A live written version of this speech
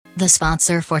The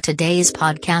sponsor for today's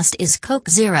podcast is Coke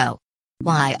Zero.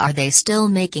 Why are they still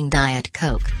making Diet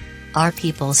Coke? Are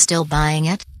people still buying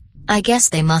it? I guess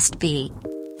they must be.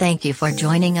 Thank you for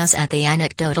joining us at the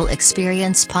Anecdotal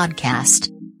Experience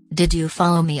podcast. Did you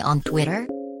follow me on Twitter?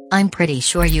 I'm pretty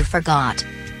sure you forgot.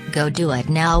 Go do it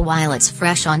now while it's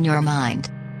fresh on your mind.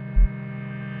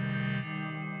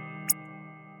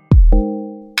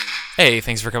 Hey,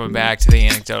 thanks for coming back to the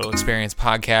Anecdotal Experience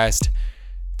podcast.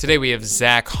 Today we have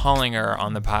Zac Hollinger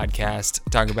on the podcast to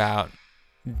talk about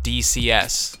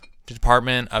DCS,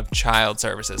 Department of Child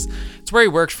Services. It's where he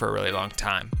worked for a really long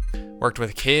time. Worked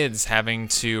with kids, having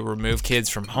to remove kids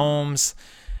from homes,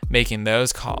 making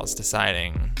those calls,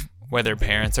 deciding whether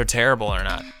parents are terrible or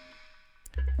not.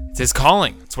 It's his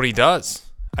calling. It's what he does.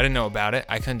 I didn't know about it.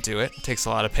 I couldn't do it. It takes a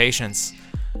lot of patience.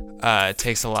 It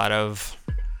takes a lot of...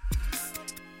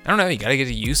 I don't know, you gotta get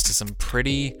used to some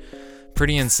pretty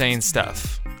insane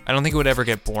stuff. I don't think it would ever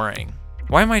get boring.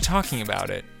 Why am I talking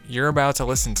about it? You're about to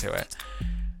listen to it.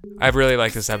 I really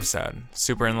like this episode.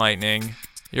 Super enlightening.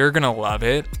 You're gonna love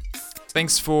it.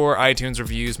 Thanks for iTunes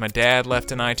reviews. My dad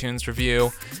left an iTunes review.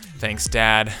 Thanks,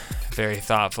 Dad. Very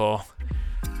thoughtful.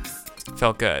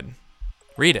 Felt good.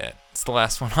 Read it. It's the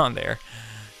last one on there.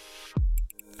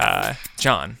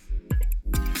 John.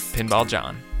 Pinball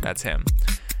John. That's him.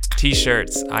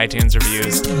 T-shirts, iTunes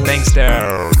reviews. Thanks,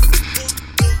 Dad.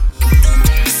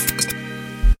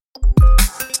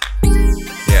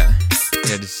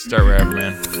 Yeah, just start wherever,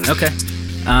 man. Okay.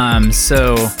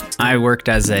 So I worked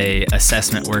as a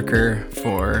assessment worker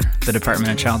for the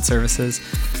Department of Child Services,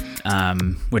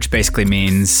 which basically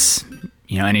means,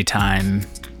 anytime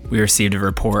we received a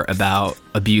report about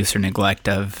abuse or neglect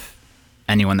of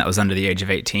anyone that was under the age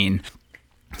of 18,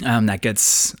 that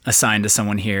gets assigned to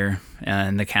someone here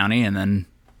in the county, and then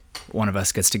one of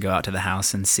us gets to go out to the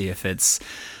house and see if it's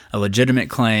a legitimate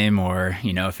claim or,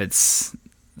 if it's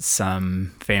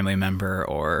some family member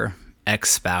or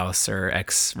ex-spouse or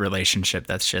ex-relationship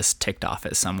that's just ticked off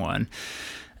at someone.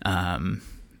 And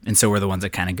so we're the ones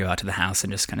that kind of go out to the house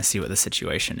and just kind of see what the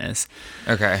situation is.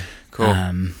 Okay, cool.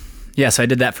 So I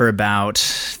did that for about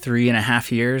 3.5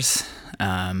 years.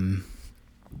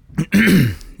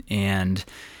 And,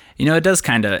 it does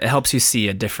it helps you see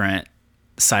a different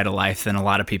side of life than a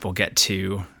lot of people get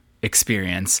to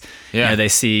experience. Yeah. They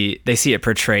see it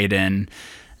portrayed in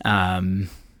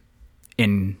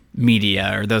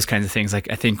media or those kinds of things.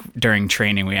 Like I think during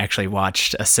training, we actually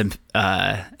watched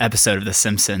a episode of The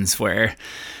Simpsons where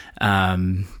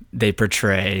they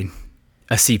portray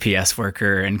a CPS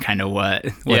worker and kind of what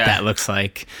that looks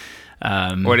like.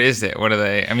 What is it? What are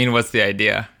they? I mean, what's the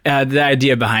idea? The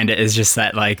idea behind it is just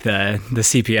that like the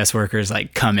CPS workers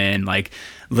like come in like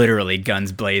literally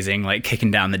guns blazing, like kicking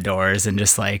down the doors and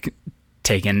just like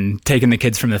taking the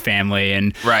kids from the family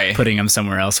and putting them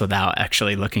somewhere else without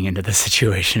actually looking into the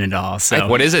situation at all. So like,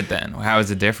 what is it then? How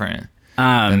is it different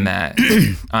than that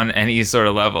on any sort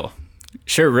of level?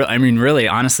 Sure. I mean, really,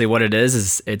 honestly, what it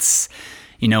is it's,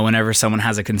 whenever someone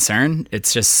has a concern,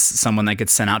 it's just someone that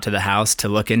gets sent out to the house to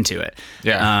look into it.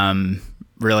 Yeah.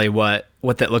 Really what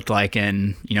that looked like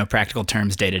in, practical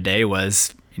terms day to day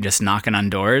was just knocking on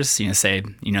doors, say,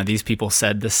 these people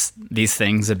said these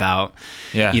things about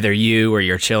either you or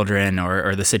your children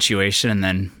or the situation, and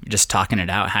then just talking it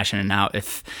out, hashing it out.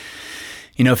 If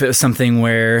it was something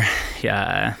where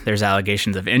there's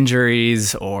allegations of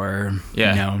injuries or,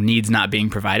 needs not being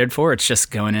provided for, it's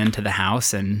just going into the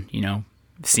house and,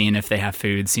 seeing if they have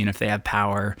food, seeing if they have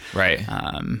power, right?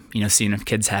 Seeing if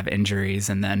kids have injuries,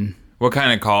 and then what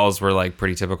kind of calls were like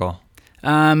pretty typical?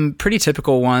 Pretty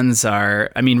typical ones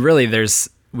are, really,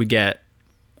 we get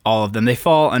all of them. They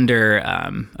fall under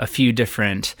a few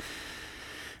different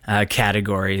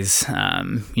categories.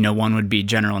 One would be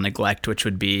general neglect, which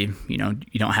would be, you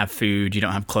don't have food, you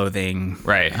don't have clothing,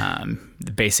 right?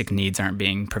 The basic needs aren't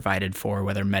being provided for,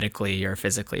 whether medically or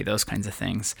physically, those kinds of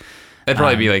things. That'd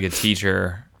probably be like a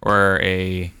teacher or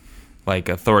a like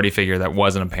authority figure that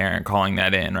wasn't a parent calling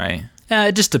that in, right?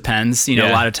 It just depends.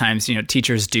 A lot of times,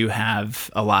 teachers do have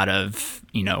a lot of,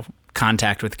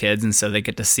 contact with kids, and so they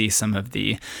get to see some of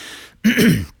the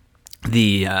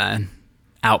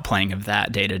outplaying of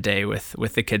that day to day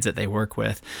with the kids that they work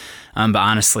with. But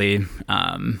honestly,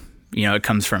 it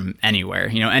comes from anywhere.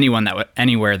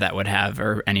 Anywhere that would have,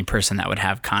 or any person that would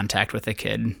have contact with a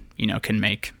kid, can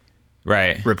make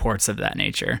reports of that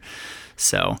nature.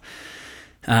 So,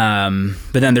 but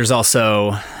then there's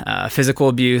also physical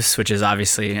abuse, which is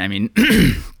obviously,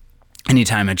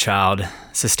 anytime a child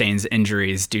sustains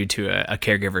injuries due to a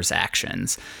caregiver's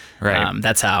actions,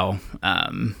 that's how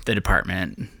the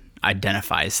department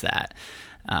identifies that.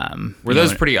 Were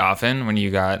those pretty often when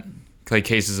you got like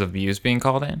cases of abuse being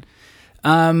called in?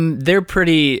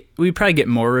 We probably get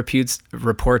more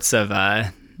reports of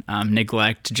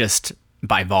neglect just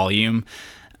by volume.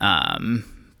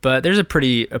 But there's a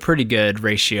pretty good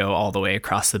ratio all the way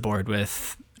across the board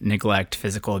with neglect,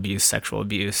 physical abuse, sexual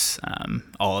abuse,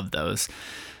 all of those.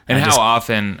 And how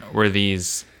often were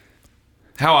these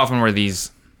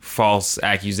false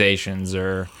accusations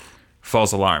or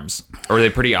false alarms? Or were they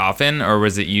pretty often, or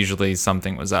was it usually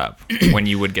something was up when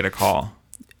you would get a call?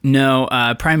 No,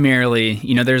 primarily,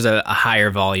 there's a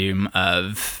higher volume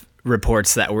of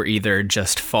reports that were either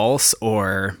just false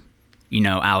or,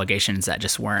 allegations that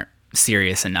just weren't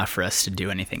serious enough for us to do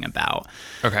anything about.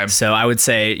 Okay. So I would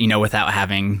say, without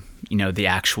having, the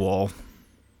actual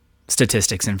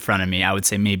statistics in front of me, I would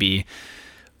say maybe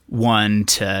 1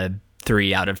 to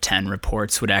 3 out of 10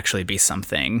 reports would actually be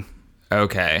something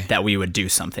that we would do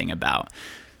something about.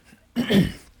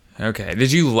 Okay.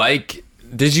 Did you,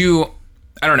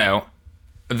 I don't know,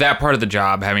 that part of the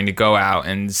job, having to go out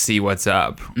and see what's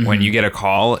up when you get a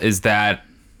call,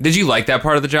 did you like that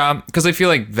part of the job? Because I feel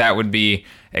like that would be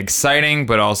exciting,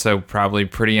 but also probably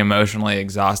pretty emotionally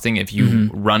exhausting if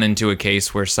you run into a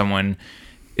case where someone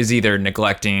is either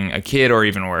neglecting a kid or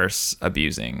even worse,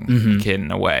 abusing a kid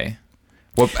in a way.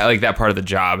 What, like that part of the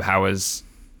job, how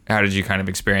did you kind of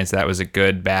experience that? Was it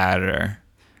good, bad, or?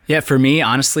 Yeah, for me,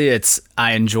 honestly,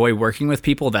 I enjoy working with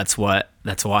people. That's why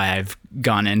I've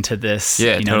gone into this,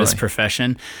 this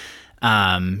profession.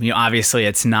 Obviously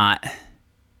it's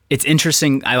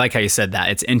interesting. I like how you said that.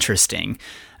 It's interesting.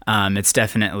 It's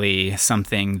definitely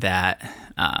something that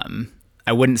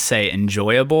I wouldn't say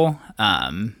enjoyable,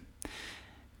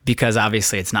 because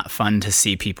obviously it's not fun to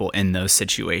see people in those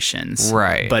situations.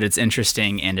 Right. But it's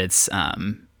interesting, and it's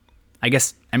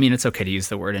it's okay to use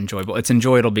the word enjoyable. It's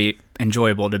enjoyable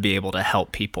to be able to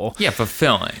help people. Yeah,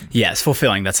 fulfilling. Yes,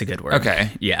 fulfilling. That's a good word. Okay.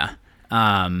 Yeah.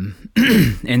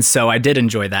 And so I did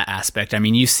enjoy that aspect. I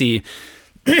mean, you see,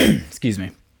 excuse me,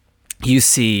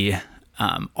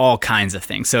 all kinds of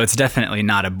things. So it's definitely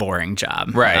not a boring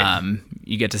job. Right.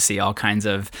 You get to see all kinds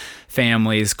of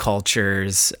families,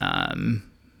 cultures,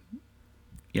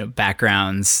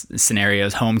 backgrounds,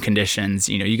 scenarios, home conditions.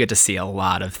 You get to see a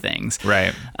lot of things.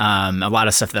 Right. A lot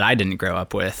of stuff that I didn't grow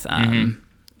up with.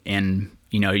 And,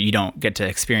 you don't get to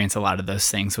experience a lot of those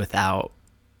things without,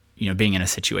 being in a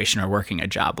situation or working a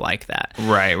job like that.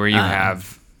 Right. Where you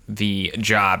have the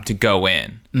job to go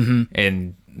in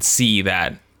and see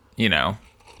that,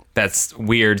 that's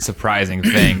weird, surprising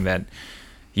thing that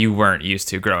you weren't used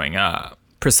to growing up.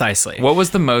 Precisely. What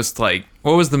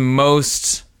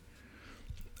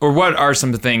are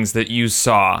some things that you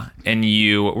saw and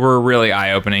you were really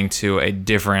eye-opening to a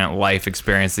different life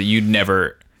experience that you'd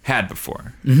never had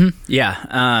before?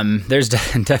 Yeah. There's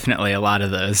definitely a lot of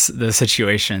those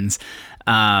situations.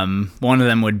 One of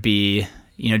them would be,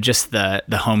 just the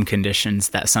home conditions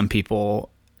that some people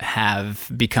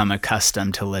have become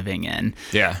accustomed to living in.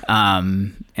 Yeah.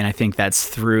 And I think that's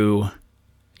through,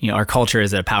 our culture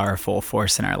is a powerful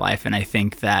force in our life. And I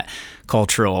think that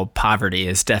cultural poverty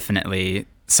is definitely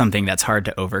something that's hard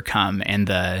to overcome, and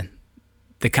the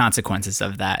consequences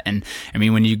of that. And I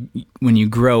mean, when you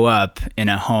grow up in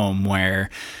a home where,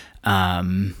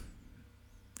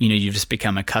 you just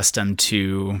become accustomed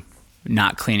to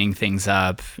not cleaning things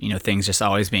up, things just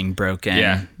always being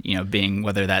broken, being,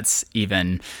 whether that's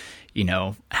even,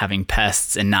 having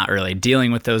pests and not really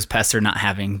dealing with those pests, or not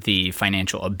having the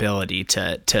financial ability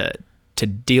to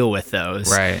deal with those.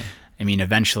 Right. I mean,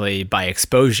 eventually by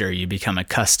exposure, you become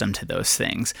accustomed to those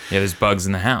things. Yeah. There's bugs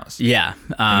in the house. Yeah.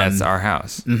 And that's our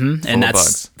house. And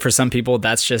that's, bugs. For some people,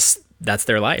 that's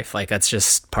their life. Like, that's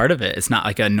just part of it. It's not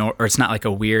like it's not like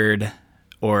a weird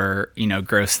or,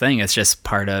 gross thing. It's just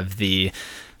part of the,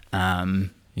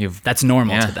 that's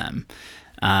normal to them.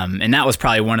 And that was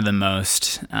probably one of the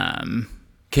most,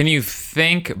 Can you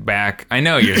think back? I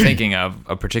know you're thinking of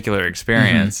a particular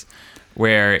experience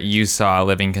where you saw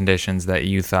living conditions that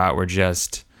you thought were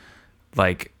just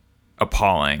like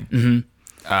appalling.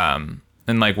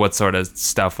 And like what sort of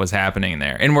stuff was happening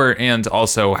there, and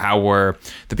also how were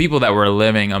the people that were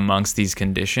living amongst these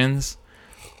conditions?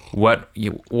 What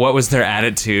was their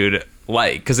attitude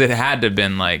like? Because it had to have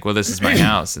been like, well, this is my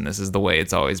house and this is the way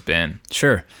it's always been.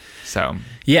 Sure. So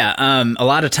yeah, a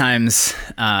lot of times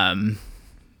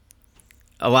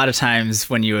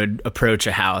when you would approach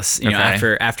a house,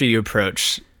 after you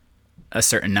approach a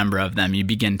certain number of them, you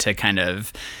begin to kind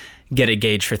of get a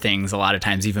gauge for things. A lot of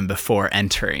times, even before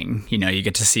entering, you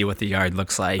get to see what the yard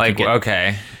looks like.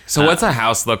 So what's a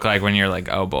house look like when you're like,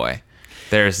 oh boy,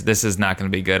 this is not going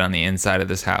to be good on the inside of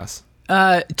this house?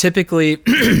 Typically,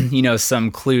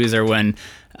 some clues are when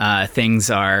things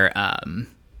are,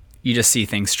 you just see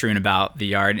things strewn about the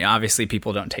yard. Obviously,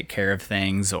 people don't take care of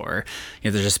things, or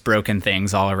there's just broken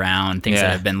things all around, things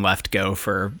that have been left go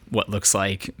for what looks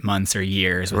like months or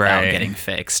years without getting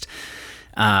fixed.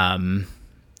 And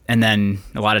then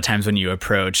a lot of times when you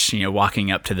approach,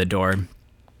 walking up to the door,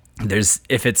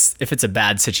 if it's a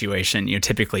bad situation,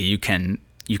 typically you can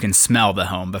smell the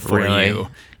home before you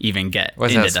even get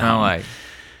What's into that the smell home. like?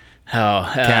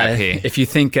 Cat pee. If you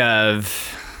think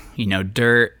of,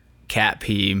 dirt, cat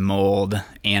pee, mold,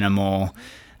 animal,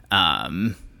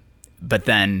 but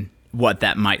then what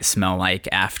that might smell like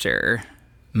after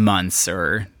months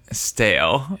or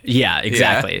stale. Yeah,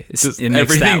 exactly. Yeah. It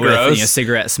mix that gross. with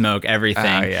cigarette smoke,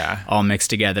 everything, yeah. all mixed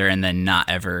together, and then not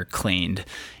ever cleaned,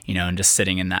 and just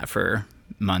sitting in that for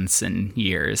months and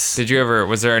years.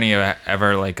 Was there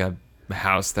ever like a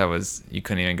house that you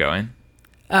couldn't even go in?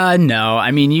 No,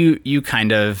 I mean, you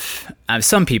kind of,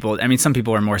 some people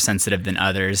are more sensitive than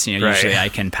others. Usually I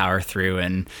can power through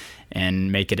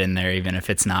and make it in there, even if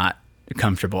it's not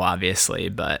comfortable, obviously.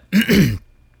 But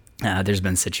there's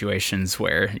been situations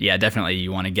where, definitely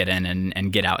you want to get in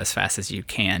and get out as fast as you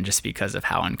can, just because of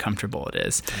how uncomfortable it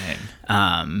is.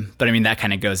 Dang. But I mean, that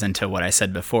kind of goes into what I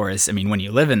said before is, when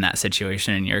you live in that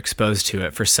situation and you're exposed to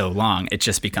it for so long, it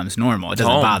just becomes normal. It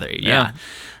doesn't bother you. Yeah.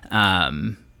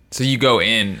 So you go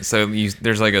in.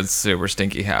 There's like a super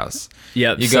stinky house.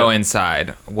 Yep. You go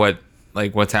inside.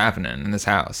 What's happening in this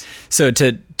house? So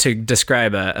to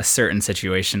describe a certain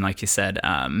situation, like you said,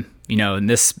 in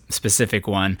this specific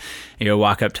one,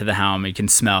 walk up to the home, you can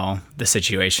smell the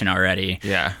situation already.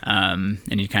 Yeah.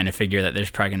 And you kind of figure that there's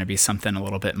probably going to be something a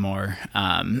little bit more.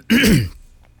 And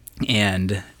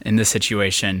in this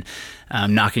situation,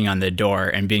 knocking on the door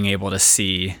and being able to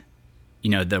see,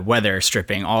 the weather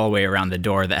stripping all the way around the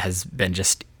door that has been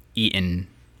just eaten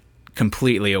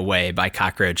completely away by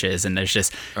cockroaches, and there's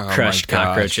just crushed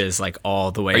cockroaches like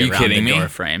all the way around the door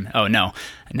frame. Oh no,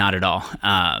 not at all.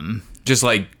 Just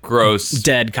like gross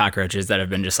dead cockroaches that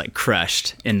have been just like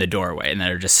crushed in the doorway and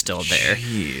that are just still there.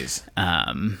 Jeez.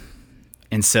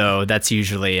 And so that's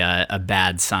usually a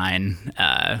bad sign.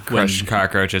 Crushed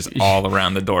cockroaches all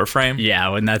around the door frame? Yeah,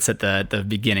 when that's at the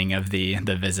beginning of the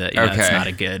visit. Okay. It's not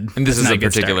a good And this is a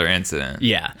particular start. incident?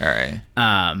 Yeah. All right.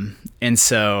 And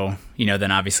so,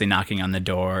 then obviously knocking on the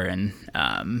door and,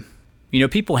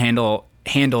 people handle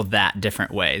that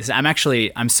different ways.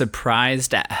 I'm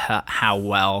surprised at how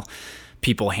well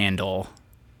people handle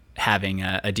having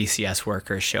a DCS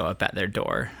worker show up at their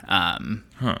door,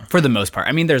 for the most part.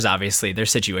 I mean, there's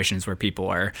situations where people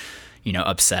are,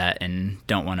 upset and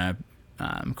don't want to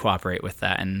cooperate with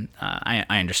that, and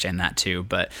I understand that too.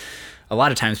 But a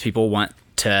lot of times people want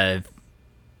to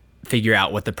figure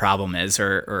out what the problem is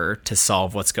or to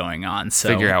solve what's going on. So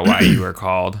figure out why you were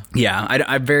called. Yeah,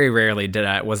 I very rarely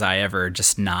was I ever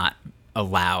just not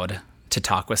allowed to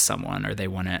talk with someone, or they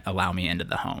wouldn't allow me into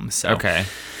the home. So okay.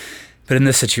 But in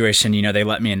this situation, they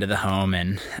let me into the home,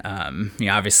 and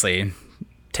obviously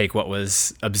take what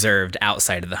was observed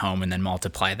outside of the home and then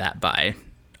multiply that by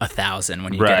 1,000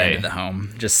 when you get into the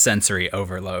home. Just sensory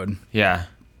overload. Yeah.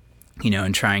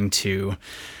 And trying to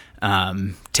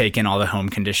take in all the home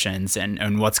conditions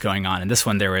and what's going on. And this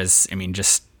one, there was,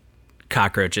 just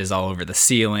cockroaches all over the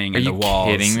ceiling and the walls.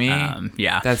 Are you kidding me?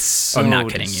 Yeah. That's so I'm not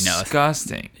kidding,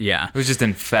 disgusting. Yeah. It was just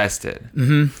infested.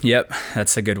 Mm-hmm. Yep.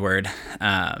 That's a good word.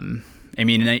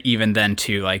 Even then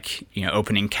too,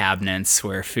 opening cabinets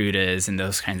where food is and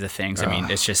those kinds of things.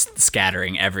 It's just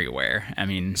scattering everywhere.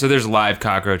 So there's live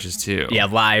cockroaches too. Yeah,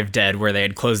 live dead where they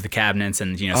had closed the cabinets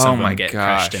and some of them get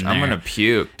crushed in there. I'm gonna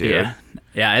puke, dude.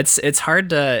 Yeah. It's hard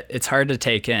to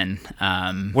take in.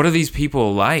 What are these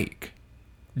people like?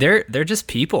 They're just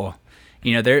people.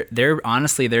 They're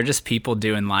honestly just people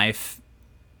doing life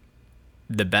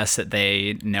the best that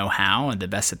they know how and the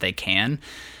best that they can.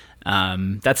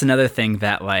 That's another thing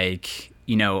that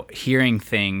hearing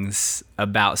things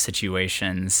about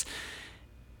situations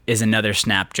is another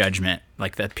snap judgment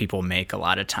that people make a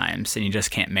lot of times, and you just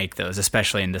can't make those,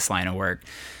 especially in this line of work.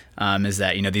 Is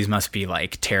that these must be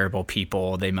terrible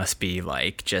people. They must be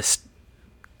just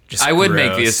I would gross.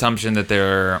 make the assumption that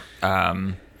they're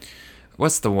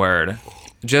what's the word?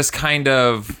 Just kind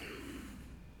of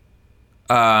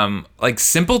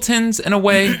simpletons in a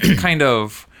way, kind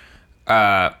of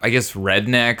I guess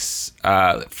rednecks,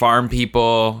 farm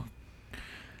people.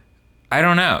 I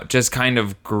don't know, just kind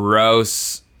of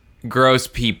gross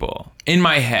people in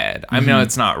my head. I know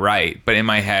it's not right, but in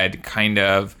my head, kind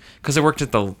of, because I worked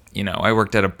at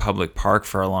a public park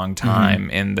for a long time,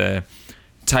 and the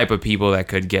type of people that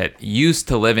could get used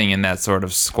to living in that sort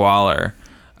of squalor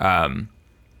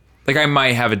like I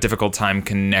might have a difficult time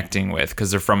connecting with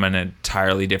because they're from an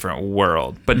entirely different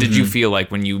world. But did you feel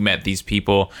like when you met these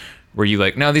people, were you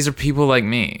like, no, these are people like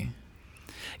me?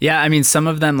 Yeah, I mean, some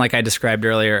of them, like I described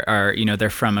earlier, are, they're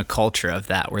from a culture of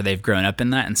that where they've grown up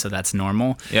in that, and so that's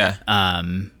normal. Yeah.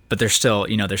 But they're still,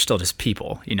 they're still just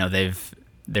people.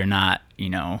 They're not,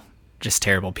 just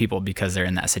terrible people because they're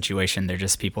in that situation. They're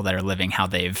just people that are living how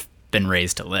they've been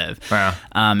raised to live. Wow.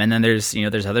 And then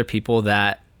there's other people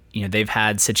that, they've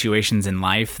had situations in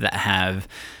life that have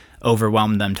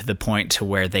overwhelmed them to the point to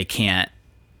where they can't,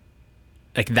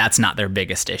 like, that's not their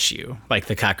biggest issue. Like,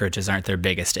 the cockroaches aren't their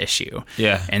biggest issue.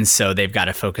 Yeah. And so they've got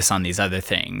to focus on these other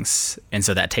things. And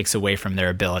so that takes away from their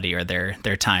ability or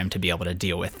their time to be able to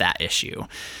deal with that issue.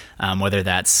 Whether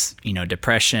that's,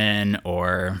 depression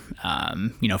or,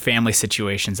 family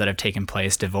situations that have taken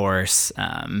place, divorce.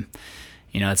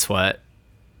 That's what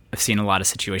I've seen a lot of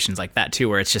situations like that too,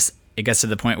 where it gets to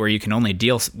the point where you can only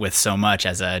deal with so much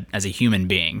as a human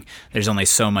being. There's only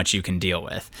so much you can deal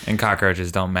with. And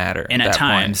cocockroaches don't matter. And at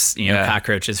times,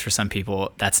 cockroaches, for some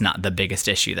people, that's not the biggest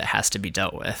issue that has to be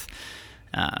dealt with.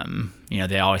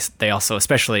 They also,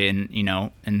 especially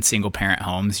in single parent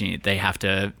homes, they have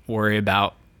to worry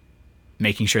about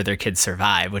making sure their kids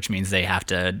survive, which means they have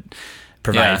to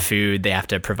provide food. They have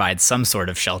to provide some sort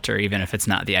of shelter, even if it's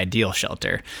not the ideal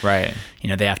shelter. Right.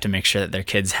 They have to make sure that their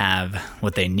kids have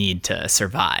what they need to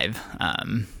survive.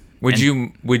 Would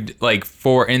you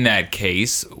in that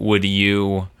case, would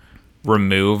you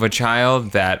remove a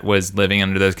child that was living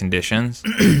under those conditions?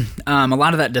 A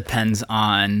lot of that depends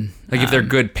on, like, if they're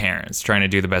good parents trying to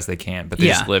do the best they can, but they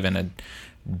just live in a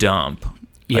dump.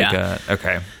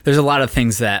 Okay. There's a lot of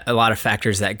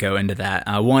factors that go into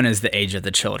that. One is the age of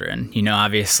the children.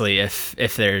 Obviously,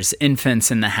 if there's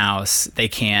infants in the house, they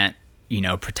can't,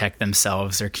 protect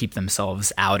themselves or keep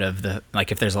themselves out of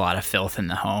if there's a lot of filth in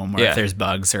the home or if there's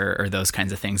bugs or those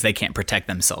kinds of things, they can't protect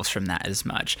themselves from that as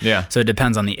much. Yeah. So it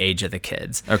depends on the age of the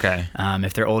kids. Okay.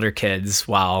 If they're older kids,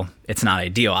 while it's not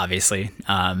ideal, obviously,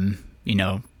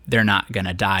 they're not going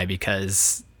to die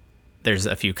because there's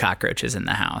a few cockroaches in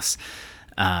the house.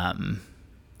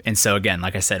 And so again,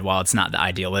 like I said, while it's not the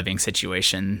ideal living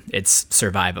situation, it's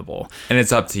survivable. And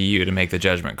it's up to you to make the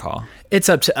judgment call. It's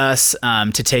up to us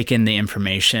to take in the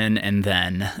information, and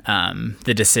then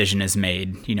the decision is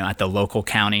made, at the local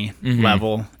county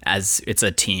level, as it's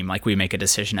a team. Like, we make a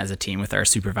decision as a team with our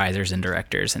supervisors and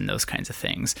directors and those kinds of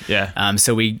things. Yeah.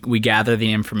 So we gather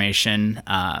the information,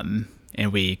 and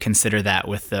we consider that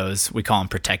with those, we call them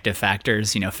protective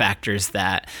factors, factors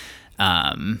that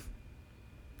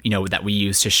that we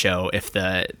use to show if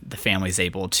the family's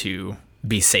able to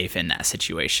be safe in that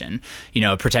situation.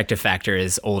 A protective factor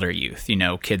is older youth.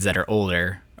 Kids that are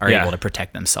older are able to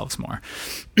protect themselves more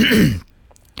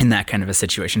in that kind of a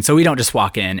situation. So we don't just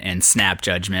walk in and snap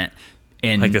judgment.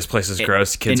 Like, this place is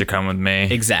gross, kids are coming with me.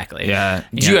 Exactly. Yeah.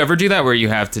 Did you ever do that where you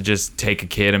have to just take a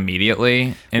kid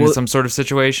immediately in some sort of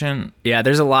situation? Yeah,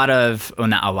 there's a lot of, well,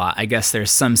 not a lot, I guess there's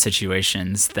some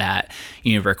situations that,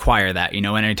 require that.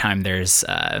 Anytime there's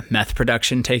meth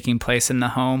production taking place in the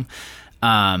home,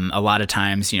 a lot of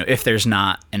times, if there's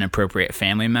not an appropriate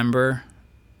family member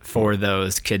for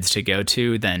those kids to go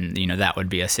to, then, that would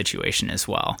be a situation as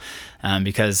well.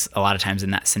 Because a lot of times in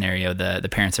that scenario, the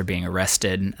parents are being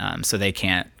arrested, so they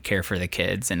can't care for the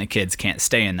kids, and the kids can't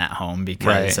stay in that home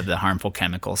because of the harmful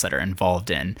chemicals that are involved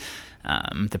in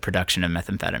the production of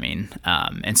methamphetamine.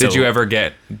 And so,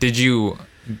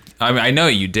 I know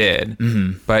you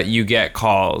did, but you get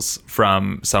calls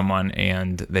from someone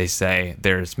and they say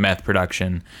there's meth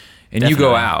production, and you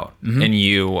go out and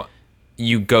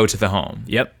you go to the home.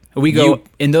 Yep. We go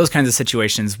in those kinds of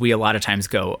situations. We a lot of times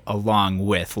go along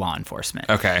with law enforcement.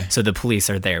 Okay. So the police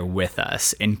are there with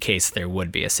us in case there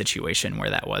would be a situation where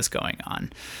that was going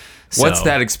on. What's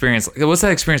that experience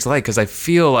like? Because I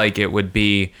feel like it would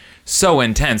be so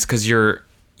intense because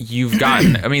you've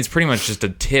gotten. I mean, it's pretty much just a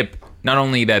tip. Not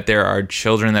only that there are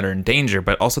children that are in danger,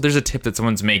 but also there's a tip that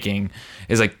someone's making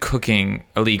is like cooking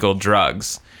illegal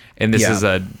drugs, and this is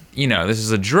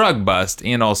a drug bust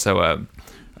and also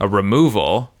a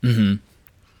removal.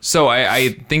 So I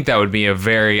think that would be it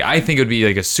would be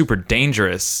like a super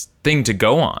dangerous thing to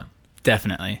go on.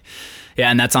 Definitely. Yeah.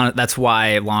 And that's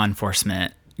why law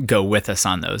enforcement go with us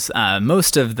on those.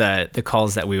 Most of the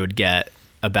calls that we would get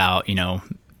about,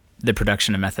 the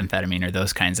production of methamphetamine or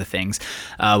those kinds of things,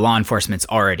 law enforcement's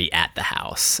already at the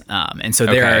house. And so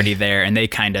they're already there, and they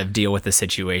kind of deal with the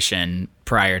situation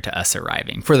prior to us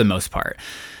arriving for the most part.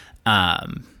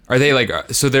 Are they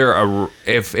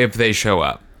if they show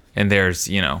up and there's,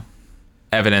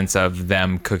 evidence of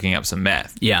them cooking up some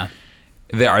meth? Yeah.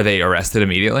 Are they arrested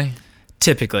immediately?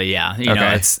 Typically, yeah. You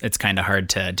know, it's kind of hard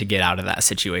to get out of that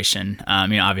situation.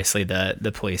 You know, obviously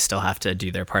the police still have to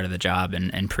do their part of the job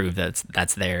and prove that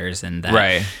that's theirs and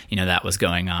that, you know, that was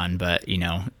going on. But, you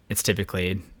know, it's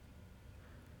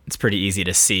pretty easy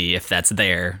to see if that's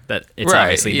there, that it's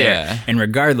obviously there. And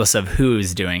regardless of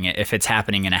who's doing it, if it's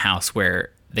happening in a house where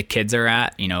the kids are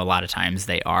at, you know, a lot of times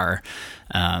they are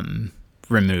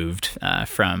removed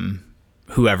from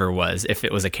whoever was. If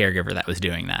it was a caregiver that was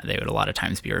doing that, they would a lot of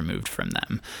times be removed from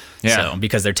them. So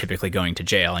because they're typically going to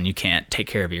jail, and you can't take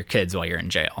care of your kids while you're in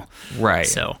jail. Right.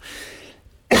 So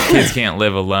kids can't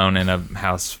live alone in a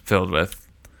house filled with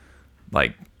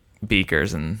like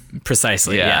beakers and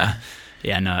precisely. Yeah,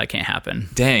 no, that can't happen.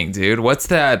 Dang, dude. What's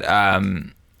that?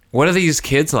 What are these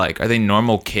kids like? Are they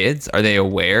normal kids? Are they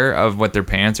aware of what their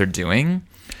parents are doing?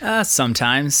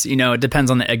 Sometimes, you know, it depends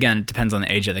on the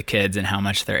age of the kids and how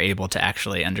much they're able to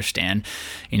actually understand.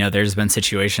 You know, there's been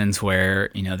situations where,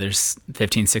 you know, there's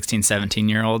 15, 16,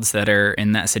 17-year-olds that are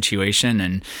in that situation,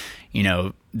 and, you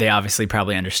know, they obviously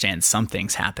probably understand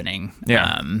something's happening.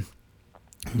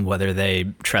 Whether they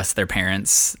trust their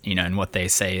parents, you know, and what they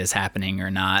say is happening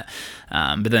or not.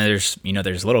 But then there's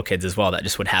little kids as well that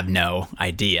just would have no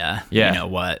idea, you know,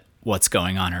 what's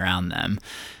going on around them.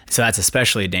 So that's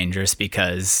especially dangerous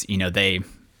because, you know,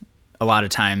 a lot of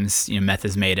times, you know, meth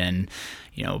is made in,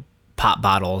 you know, pop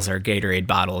bottles or Gatorade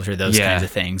bottles or those kinds of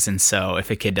things. And so if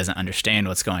a kid doesn't understand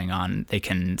what's going on, they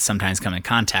can sometimes come in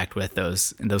contact with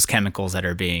those chemicals that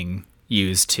are being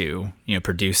used to, you know,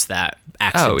 produce that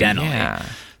accidentally.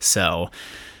 So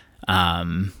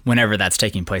whenever that's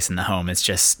taking place in the home,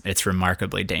 it's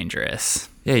remarkably dangerous.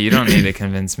 Yeah, you don't need to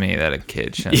convince me that a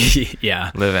kid shouldn't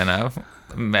live in a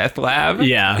meth lab.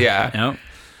 Yep.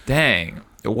 Dang.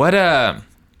 What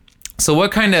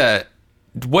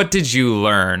did you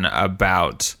learn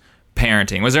about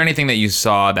parenting? Was there anything that you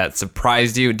saw that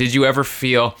surprised you? Did you ever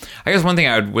feel, I guess one thing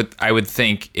I would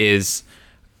think is,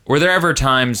 were there ever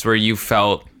times where you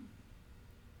felt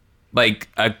like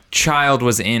a child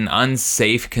was in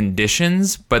unsafe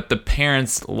conditions, but the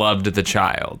parents loved the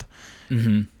child?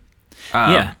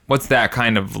 What's that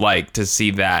kind of like to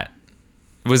see that?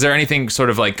 Was there anything sort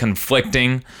of like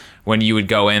conflicting when you would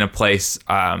go in a place,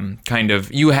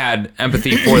 you had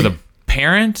empathy for the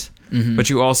parent, but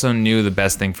you also knew the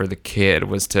best thing for the kid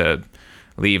was to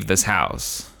leave this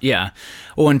house? Yeah.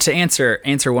 Well, and to answer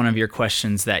one of your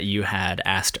questions that you had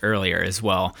asked earlier as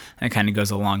well, and it kind of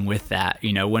goes along with that,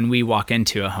 you know, when we walk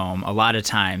into a home, a lot of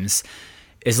times,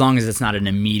 as long as it's not an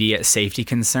immediate safety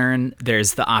concern,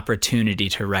 there's the opportunity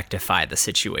to rectify the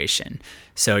situation.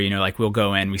 So, you know, like we'll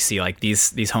go in, we see like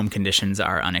these home conditions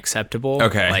are unacceptable.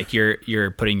 Okay. Like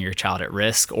you're putting your child at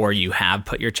risk, or you have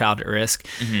put your child at risk.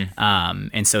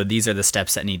 And so these are the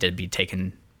steps that need to be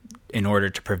taken in order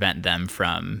to prevent them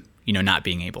from, you know, not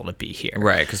being able to be here.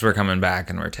 Right, because we're coming back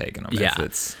and we're taking them.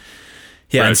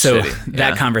 Yeah, and so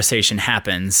that conversation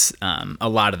happens a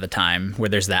lot of the time where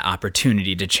there's that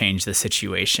opportunity to change the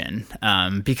situation.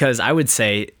 Because I would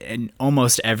say in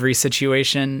almost every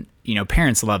situation, you know,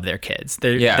 parents love their kids.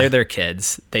 They're their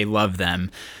kids. They love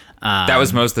them. That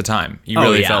was most of the time. You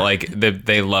really felt like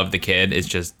they love the kid. It's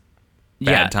just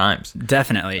bad times.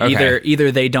 Definitely. Okay. Either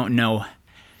they don't know.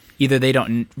 Either they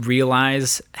don't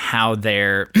realize how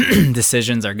their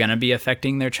decisions are going to be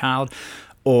affecting their child,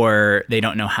 or they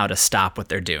don't know how to stop what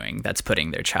they're doing that's putting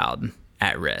their child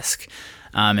at risk.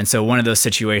 And so one of those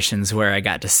situations where I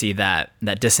got to see that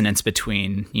dissonance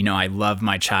between, you know, I love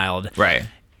my child, right,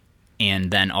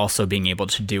 and then also being able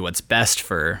to do what's best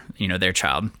for, you know, their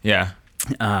child.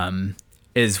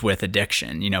 Is with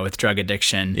addiction, you know, with drug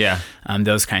addiction,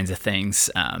 those kinds of things.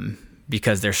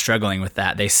 Because they're struggling with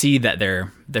that. They see that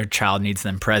their child needs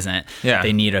them present.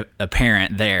 They need a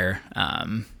parent there,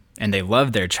 and they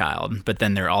love their child, but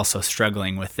then they're also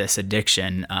struggling with this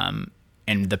addiction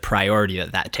and the priority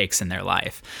that takes in their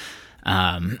life.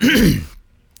 And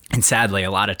sadly,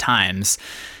 a lot of times,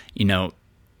 you know,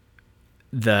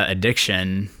 the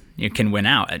addiction can win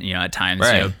out. You know, at times,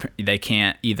 you know, they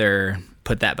can't either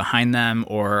put that behind them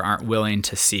or aren't willing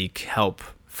to seek help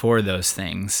for those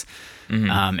things.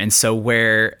 And so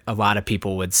where a lot of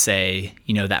people would say,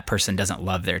 you know, that person doesn't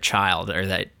love their child or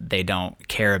that they don't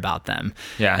care about them.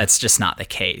 That's just not the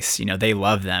case. You know, they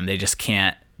love them. They just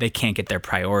can't get their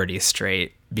priorities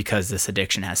straight because this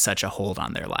addiction has such a hold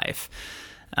on their life.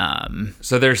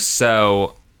 So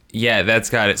that's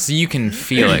got it. So you can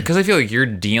feel it, because I feel like you're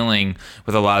dealing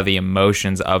with a lot of the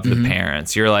emotions of the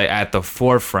parents. You're like at the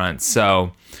forefront.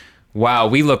 So wow,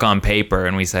 we look on paper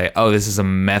and we say, oh, this is a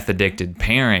meth addicted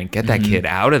parent. Get that kid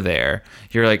out of there.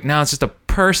 You're like, no, it's just a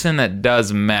person that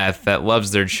does meth, that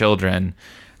loves their children.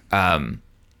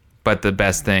 but the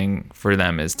best thing for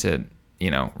them is to,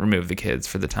 remove the kids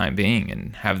for the time being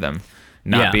and have them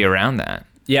not be around that.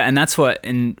 Yeah, and that's what,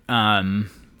 a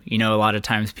lot of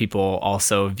times people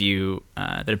also view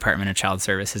the Department of Child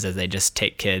Services as they just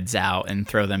take kids out and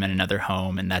throw them in another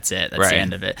home, and that's it. That's the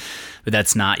end of it. But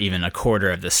that's not even a quarter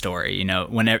of the story.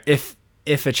 Whenever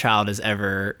if a child is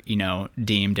ever,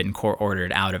 deemed and court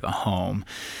ordered out of a home,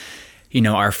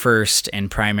 our first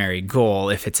and primary goal,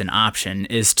 if it's an option,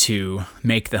 is to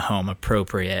make the home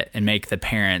appropriate and make the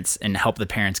parents and help the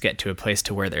parents get to a place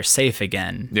to where they're safe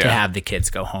again to have the kids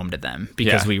go home to them.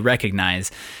 Because we recognize,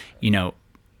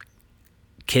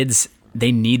 kids,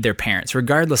 they need their parents,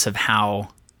 regardless of how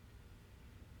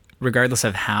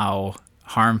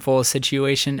harmful a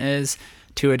situation is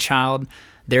to a child.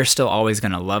 They're still always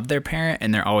going to love their parent,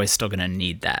 and they're always still going to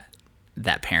need that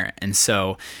parent. And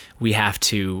so we have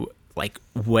to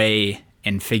weigh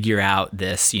and figure out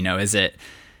this, is it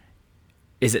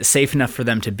safe enough for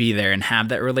them to be there and have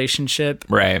that relationship?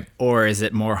 Right. Or is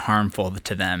it more harmful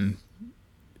to them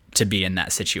to be in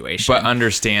that situation? But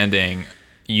understanding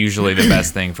usually the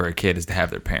best thing for a kid is to have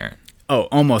their parent. Oh,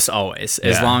 almost always.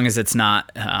 As long as it's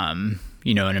not, an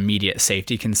immediate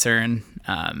safety concern.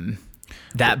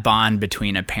 That bond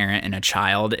between a parent and a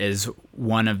child is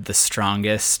one of the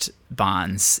strongest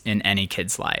bonds in any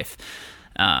kid's life.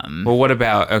 Well, what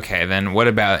about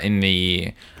in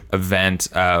the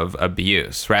event of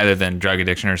abuse, rather than drug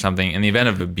addiction or something? In the event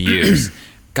of abuse,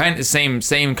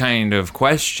 same kind of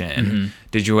question. Mm-hmm.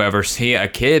 Did you ever see a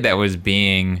kid that was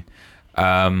being,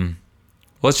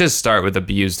 let's just start with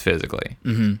abused physically,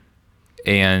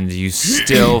 and you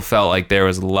still felt like there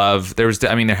was love? There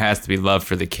has to be love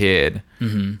for the kid,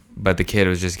 but the kid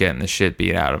was just getting the shit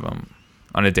beat out of him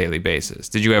on a daily basis.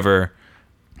 Did you ever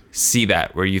see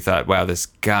that where you thought, wow, this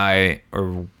guy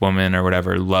or woman or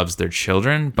whatever loves their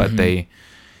children, but they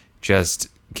just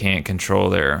can't control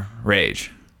their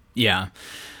rage? Yeah,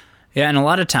 and a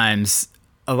lot of times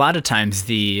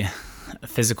the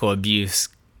physical abuse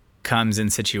comes in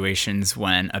situations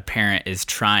when a parent is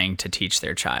trying to teach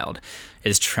their child,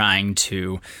 is trying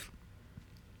to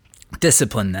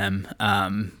discipline them,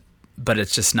 but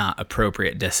it's just not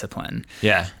appropriate discipline.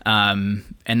 Yeah.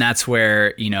 And that's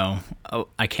where,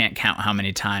 I can't count how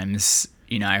many times,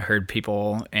 I heard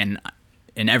people in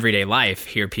everyday life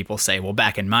hear people say, well,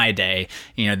 back in my day,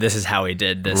 this is how we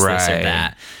did this, this or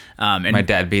that. And my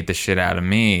dad beat the shit out of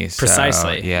me.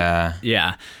 Precisely. So, yeah.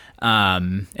 Yeah.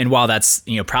 And while that's,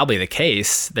 probably the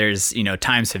case, there's,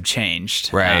 times have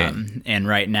changed. Right. And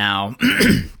right now,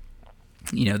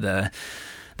 the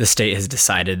state has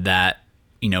decided that,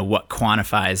 what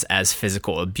quantifies as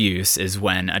physical abuse is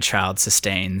when a child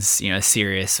sustains, a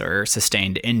serious or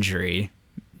sustained injury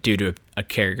due to a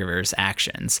caregiver's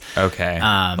actions. Okay.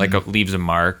 Leaves a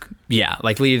mark. Yeah.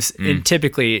 Leaves, it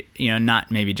typically,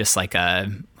 not maybe just like a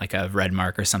red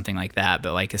mark or something like that,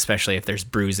 but especially if there's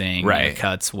bruising,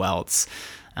 cuts, welts,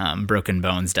 broken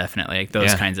bones, definitely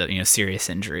those kinds of, serious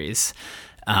injuries.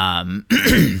 But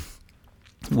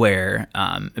a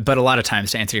lot of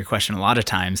times, to answer your question,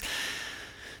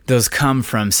 those come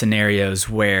from scenarios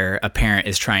where a parent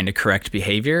is trying to correct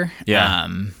behavior. Yeah.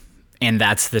 And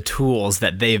that's the tools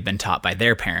that they've been taught by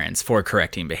their parents for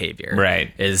correcting behavior.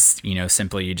 Right. Is,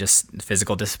 simply just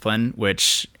physical discipline,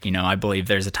 which, I believe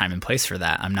there's a time and place for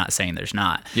that. I'm not saying there's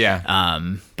not. Yeah.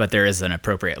 But there is an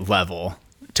appropriate level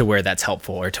to where that's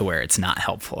helpful or to where it's not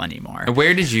helpful anymore.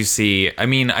 Where did you see,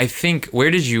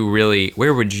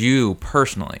 where would you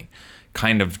personally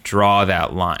kind of draw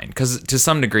that line? Because to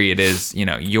some degree it is,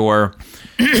 you're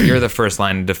the first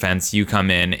line of defense. You come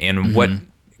in and what,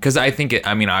 because I think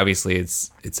obviously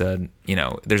it's a,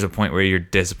 there's a point where you're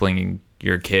disciplining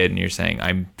your kid and you're saying,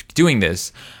 I'm doing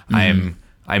this, I'm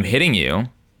hitting you,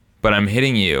 but I'm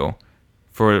hitting you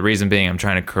for the reason being I'm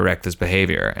trying to correct this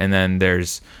behavior. And then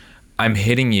there's, I'm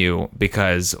hitting you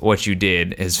because what you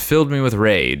did has filled me with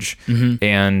rage,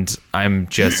 and I'm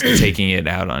just taking it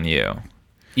out on you.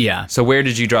 Yeah. So where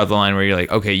did you draw the line where you're like,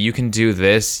 okay, you can do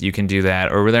this, you can do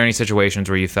that? Or were there any situations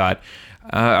where you thought,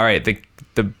 all right, the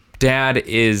dad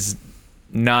is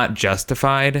not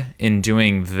justified in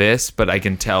doing this, but I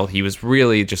can tell he was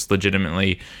really just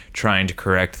legitimately trying to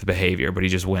correct the behavior, but he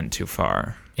just went too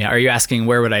far? Yeah. Are you asking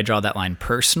where would I draw that line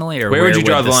personally, or where would you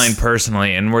draw the line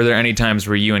personally? And were there any times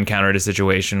where you encountered a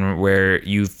situation where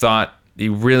you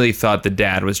really thought the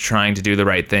dad was trying to do the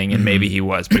right thing, and maybe he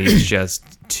was, but he was just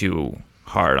too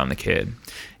hard on the kid?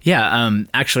 Yeah.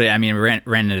 Actually, we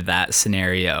ran into that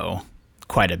scenario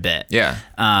quite a bit. Yeah.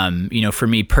 For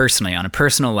me personally, on a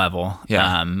personal level,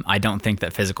 yeah. I don't think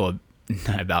that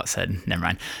never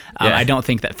mind. I don't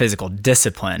think that physical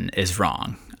discipline is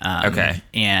wrong. Okay.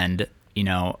 And,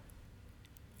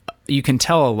 you can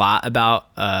tell a lot about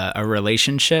a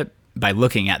relationship by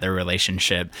looking at the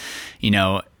relationship.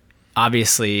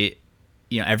 Obviously,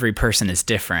 every person is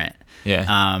different.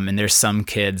 Yeah. And there's some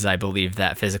kids I believe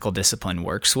that physical discipline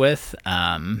works with,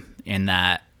 in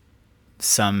that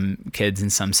some kids in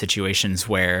some situations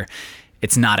where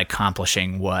it's not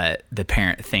accomplishing what the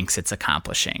parent thinks it's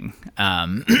accomplishing.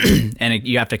 And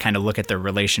you have to kind of look at the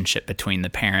relationship between the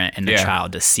parent and the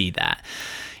child to see that.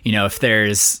 If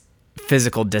there's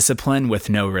physical discipline with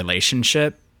no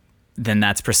relationship, then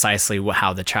that's precisely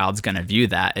how the child's going to view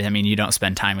that. I mean, you don't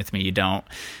spend time with me. You don't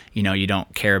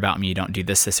care about me. You don't do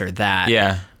this or that.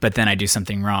 Yeah. But then I do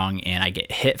something wrong and I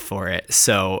get hit for it.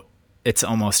 So it's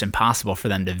almost impossible for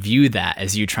them to view that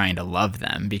as you trying to love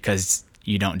them, because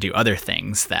you don't do other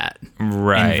things that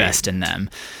invest in them,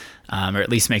 or at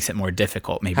least makes it more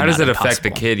difficult. Maybe. How does not it affect impossible.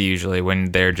 the kid usually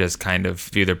when they're just kind of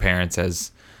view their parents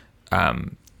as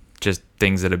just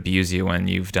things that abuse you when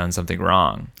you've done something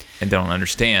wrong and don't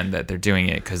understand that they're doing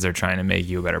it because they're trying to make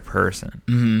you a better person?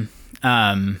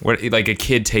 Mm-hmm. What, like a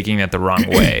kid taking that the wrong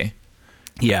way?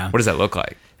 Yeah. What does that look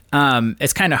like?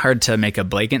 It's kind of hard to make a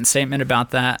blatant statement about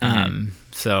that. Mm-hmm.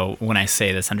 So when I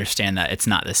say this, understand that it's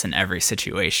not this in every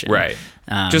situation. Right.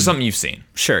 Just something you've seen.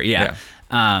 Sure. Yeah.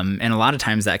 And a lot of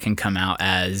times that can come out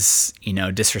as,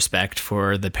 disrespect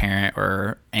for the parent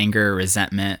or anger,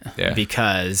 resentment,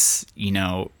 because,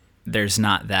 there's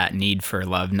not that need for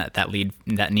love, not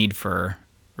that need for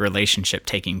relationship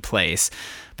taking place.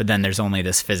 But then there's only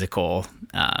this physical,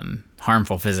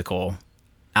 harmful physical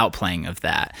outplaying of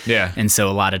that. Yeah. And so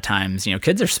a lot of times,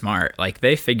 kids are smart, like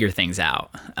they figure things out.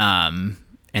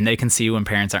 And they can see when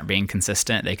parents aren't being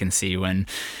consistent. They can see when,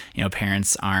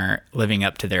 parents aren't living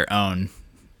up to their own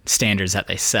standards that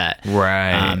they set.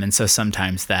 Right. And so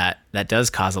sometimes that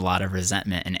does cause a lot of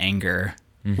resentment and anger,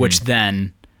 which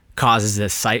then causes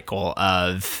this cycle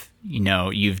of,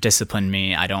 you've disciplined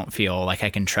me. I don't feel like I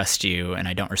can trust you and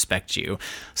I don't respect you.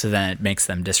 So then it makes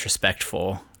them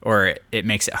disrespectful, or it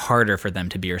makes it harder for them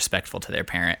to be respectful to their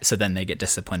parent. So then they get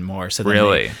disciplined more. So then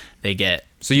really, they get.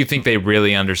 So you think they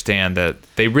really understand that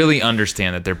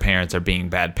their parents are being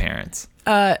bad parents?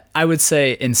 I would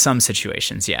say in some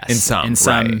situations, yes. In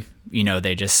some, right.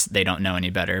 They don't know any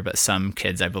better. But some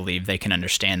kids, I believe, they can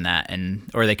understand that,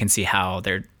 or they can see how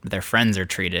their friends are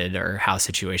treated, or how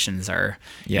situations are,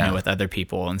 with other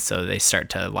people, and so they start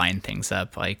to line things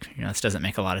up. Like, this doesn't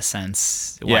make a lot of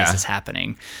sense. Why is this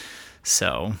happening?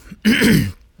 So,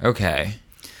 okay,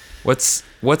 what's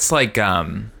like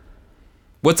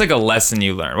a lesson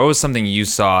you learned? What was something you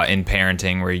saw in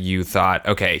parenting where you thought,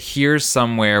 okay, here's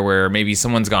somewhere where maybe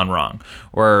someone's gone wrong,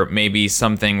 or maybe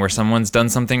something where someone's done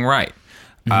something right,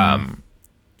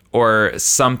 or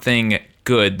something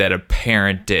good that a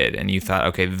parent did, and you thought,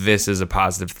 okay, this is a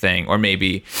positive thing,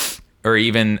 or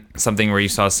even something where you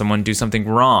saw someone do something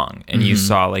wrong and you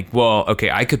saw like, well,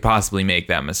 okay, I could possibly make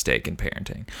that mistake in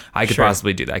parenting. I could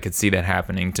possibly do that. I could see that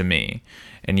happening to me.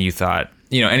 And you thought,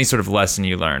 any sort of lesson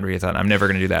you learned where you thought, I'm never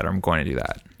going to do that, or I'm going to do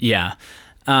that. Yeah.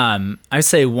 I would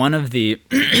say one of the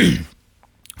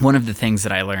things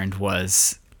that I learned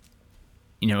was,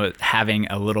 having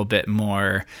a little bit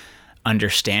more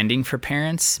understanding for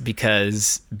parents,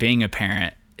 because being a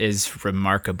parent is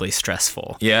remarkably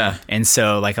stressful. Yeah. And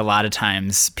so like a lot of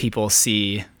times people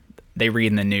they read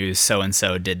in the news,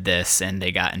 so-and-so did this and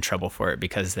they got in trouble for it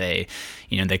because they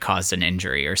caused an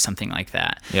injury or something like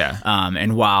that. Yeah.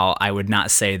 And while I would not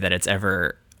say that it's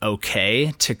ever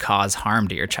okay to cause harm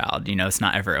to your child, it's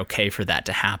not ever okay for that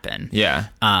to happen. Yeah.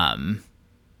 I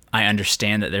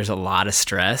understand that there's a lot of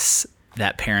stress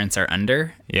that parents are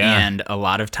under. Yeah. And a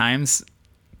lot of times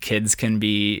kids can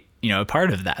be a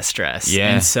part of that stress.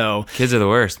 Yeah. And so kids are the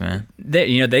worst, man.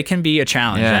 They can be a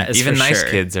challenge. Yeah. That is even for nice sure.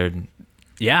 kids are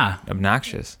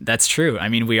obnoxious. That's true. I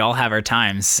mean, we all have our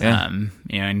times. Yeah.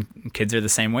 And kids are the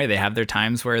same way. They have their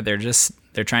times where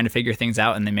they're trying to figure things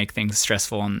out, and they make things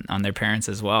stressful on their parents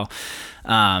as well.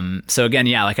 So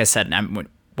again, like I said,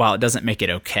 while it doesn't make it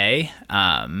okay,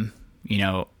 I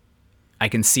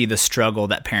can see the struggle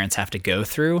that parents have to go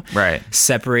through. Right.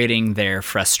 Separating their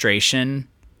frustration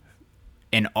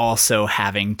and also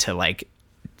having to like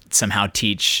somehow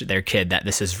teach their kid that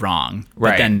this is wrong.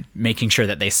 Right. But then making sure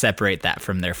that they separate that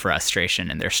from their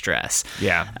frustration and their stress.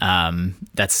 Yeah.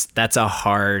 That's a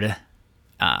hard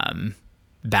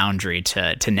boundary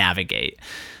to navigate.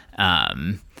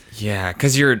 Yeah,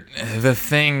 because the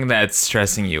thing that's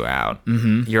stressing you out,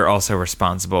 you're also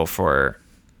responsible for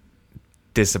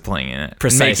disciplining it,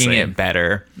 precisely, making it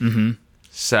better.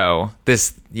 So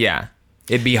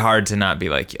it'd be hard to not be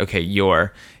like, okay, you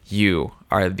are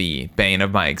the bane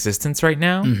of my existence right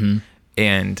now,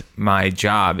 and my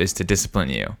job is to discipline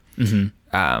you.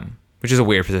 which is a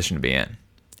weird position to be in.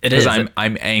 It is. Because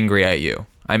I'm angry at you.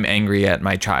 I'm angry at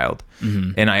my child.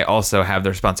 And I also have the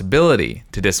responsibility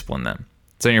to discipline them.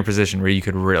 So in your position where you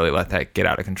could really let that get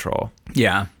out of control.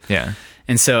 Yeah. Yeah.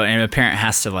 And so, and a parent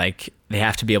has to they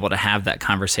have to be able to have that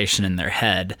conversation in their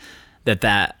head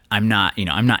that I'm not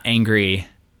angry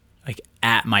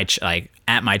at my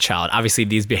child. Obviously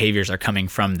these behaviors are coming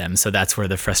from them. So that's where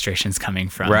the frustration's coming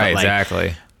from. Right. But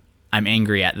Exactly. I'm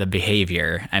angry at the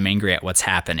behavior. I'm angry at what's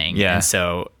happening. Yeah. And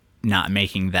so not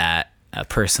making that a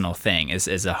personal thing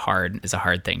is a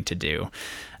hard thing to do.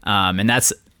 And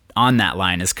that's on that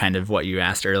line is kind of what you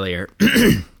asked earlier,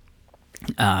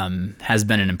 has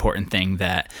been an important thing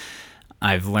that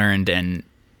I've learned, and,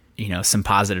 some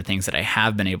positive things that I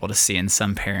have been able to see in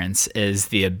some parents is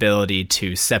the ability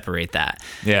to separate that.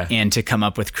 Yeah. And to come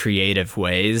up with creative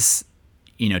ways,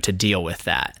 to deal with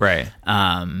that. Right.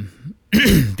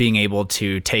 Being able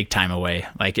to take time away,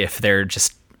 like if they're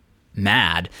just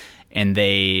mad and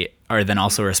they are then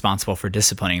also responsible for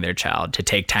disciplining their child, to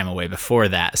take time away before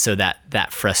that, so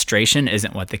that frustration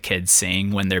isn't what the kid's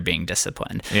seeing when they're being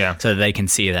disciplined. Yeah. So they can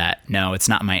see that, no, it's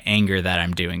not my anger that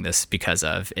I'm doing this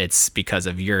it's because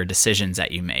of your decisions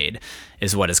that you made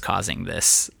is what is causing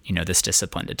this, this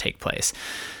discipline to take place.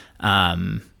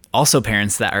 Also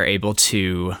parents that are able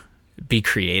to be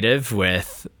creative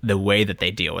with the way that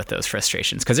they deal with those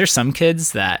frustrations. Because there's some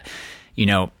kids that,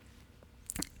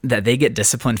 that they get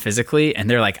disciplined physically and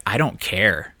they're like, I don't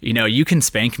care. You can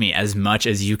spank me as much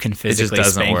as you can physically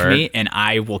spank me, and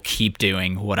I will keep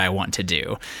doing what I want to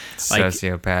do.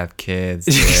 Sociopath kids.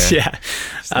 Yeah.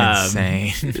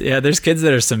 Insane. Yeah, there's kids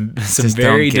that are some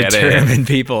very determined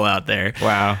people out there.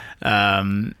 Wow.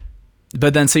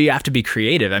 But then, so you have to be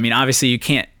creative. I mean, obviously you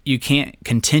can't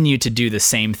continue to do the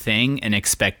same thing and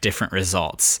expect different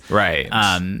results. Right.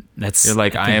 You're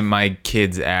like, my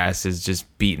kid's ass is just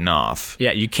beaten off.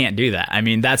 Yeah, you can't do that. I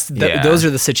mean, those are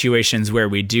the situations where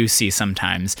we do see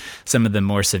sometimes some of the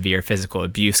more severe physical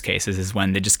abuse cases is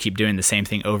when they just keep doing the same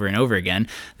thing over and over again.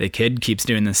 The kid keeps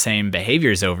doing the same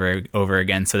behaviors over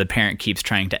again. So the parent keeps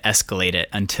trying to escalate it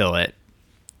until it,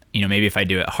 maybe if I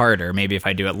do it harder, maybe if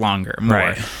I do it longer, more,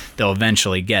 right, they'll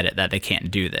eventually get it that they can't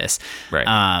do this. Right.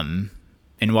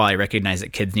 And while I recognize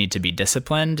that kids need to be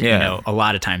disciplined, a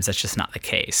lot of times that's just not the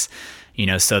case.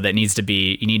 So that needs to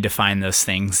be, you need to find those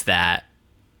things that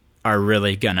are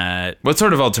really gonna. What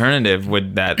sort of alternative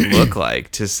would that look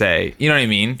like to say, you know what I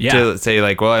mean? Yeah. To say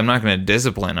like, well, I'm not going to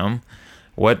discipline them.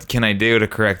 What can I do to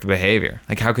correct the behavior?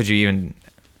 Like, how could you even,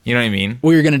 you know what I mean?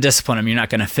 Well, you're going to discipline them. You're not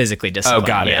going to physically discipline them. Oh,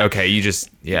 got it. Yeah. Okay. You just,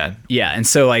 yeah. Yeah. And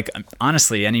so like,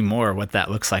 honestly, anymore, what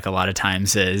that looks like a lot of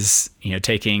times is,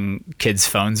 taking kids'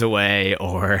 phones away,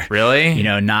 or really,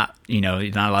 not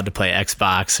allowed to play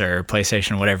Xbox or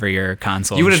PlayStation, whatever your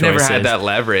console. You would have never is. had that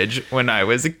leverage when I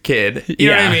was a kid. You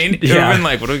know what I mean? You would have been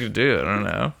like, what are we going to do? I don't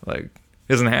know. Like,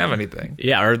 doesn't have anything.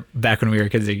 Yeah, or back when we were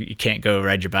kids, you can't go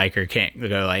ride your bike or can't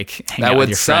go like hang that out would with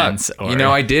your suck. friends. Or,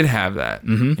 I did have that.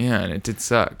 Mm-hmm. Yeah, and it did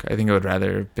suck. I think I would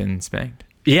rather have been spanked.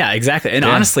 Yeah, exactly. And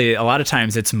honestly, a lot of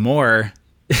times it's more,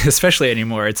 especially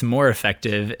anymore, it's more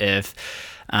effective if,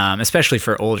 especially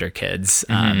for older kids,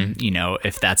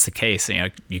 if that's the case,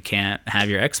 you can't have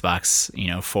your Xbox,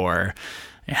 for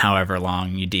however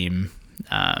long you deem,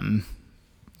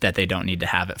 that they don't need to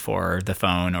have it for, the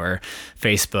phone or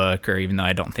Facebook, or even though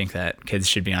I don't think that kids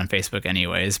should be on Facebook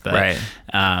anyways, but right.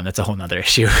 That's a whole nother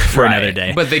issue for another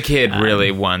day. But the kid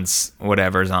really wants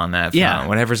whatever's on that phone,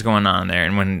 whatever's going on there.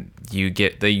 And when you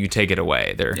take it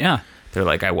away, they're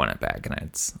like, I want it back. And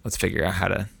let's figure out how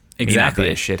to not be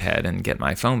a shithead and get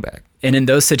my phone back. And in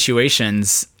those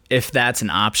situations, if that's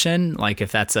an option, like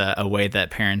if that's a way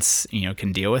that parents,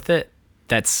 can deal with it,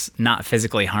 that's not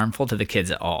physically harmful to the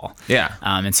kids at all. Yeah.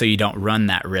 And so you don't run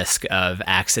that risk of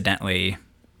accidentally,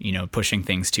 pushing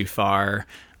things too far,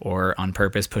 or on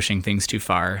purpose pushing things too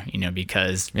far,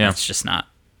 because it's just not,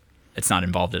 it's not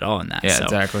involved at all in that. Yeah,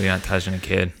 exactly. You're not touching a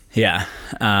kid. Yeah.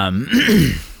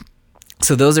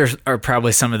 So those are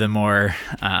probably some of the more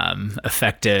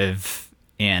effective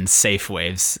and safe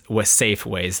ways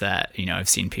that, I've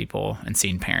seen people and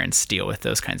seen parents deal with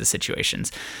those kinds of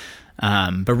situations.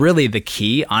 But really the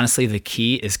key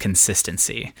is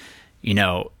consistency.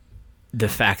 The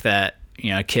fact that,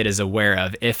 a kid is aware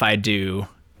of, if I do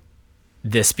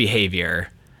this behavior,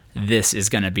 this is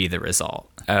going to be the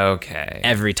result. Okay.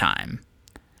 Every time.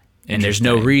 And there's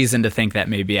no reason to think that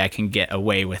maybe I can get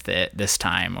away with it this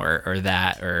time or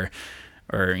that, or,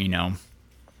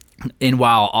 and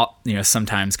while,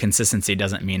 sometimes consistency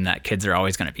doesn't mean that kids are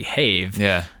always going to behave.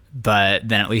 Yeah. But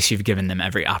then at least you've given them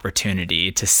every opportunity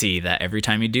to see that every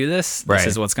time you do this, this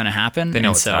is what's going to happen. They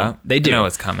know what's up. They do. They know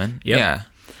what's coming. Yep.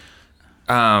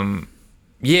 Yeah.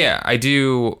 Yeah, I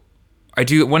do.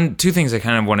 Two things I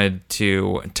kind of wanted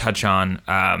to touch on.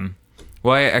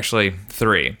 Actually,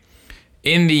 three.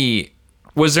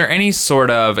 Was there any sort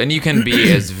of, and you can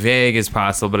be as vague as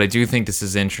possible, but I do think this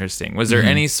is interesting. Was there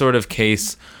any sort of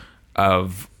case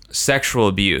of sexual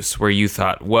abuse where you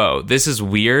thought, whoa, this is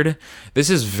weird. This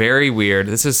is very weird.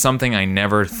 This is something I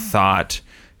never thought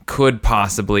could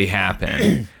possibly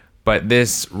happen. But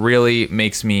this really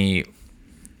makes me,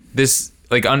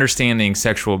 understanding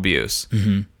sexual abuse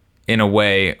in a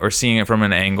way, or seeing it from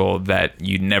an angle that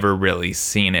you'd never really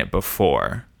seen it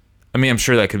before. I mean, I'm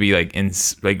sure that could be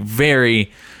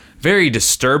very, very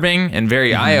disturbing and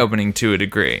very eye-opening to a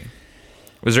degree.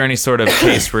 Was there any sort of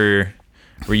case where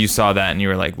you saw that and you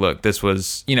were like, look, this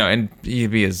was, and you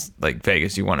be as vague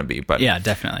as you want to be, but yeah,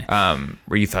 definitely.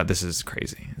 Where you thought, this is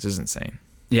crazy, this is insane.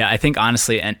 Yeah, I think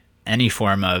honestly, any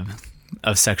form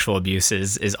of sexual abuse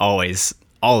is always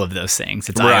all of those things.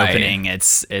 It's eye-opening.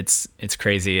 It's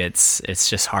crazy. It's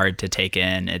just hard to take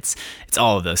in. It's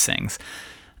all of those things.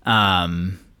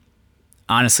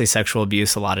 Honestly, sexual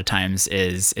abuse a lot of times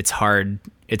it's hard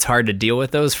to deal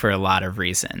with those for a lot of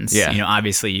reasons. Yeah.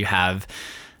 Obviously you have,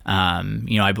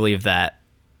 I believe that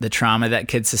the trauma that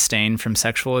kids sustain from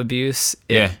sexual abuse,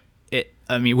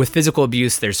 with physical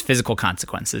abuse, there's physical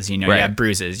consequences. You have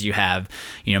bruises, you have,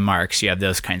 marks, you have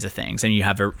those kinds of things, and you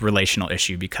have a relational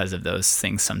issue because of those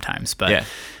things sometimes. But,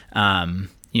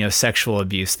 sexual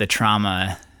abuse, the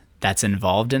trauma that's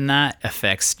involved in that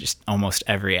affects just almost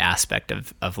every aspect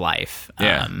of life.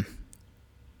 Yeah.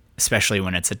 Especially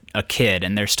when it's a kid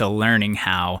and they're still learning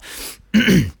how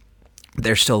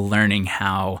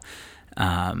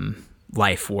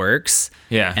life works.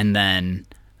 Yeah. And then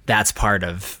that's part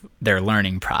of their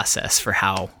learning process for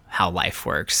how life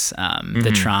works.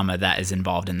 The trauma that is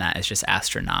involved in that is just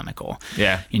astronomical.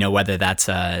 Yeah. Whether that's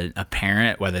a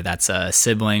parent, whether that's a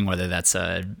sibling, whether that's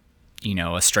a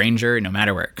stranger, no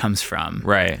matter where it comes from.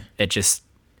 Right. It's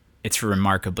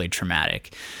remarkably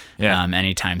traumatic. Yeah.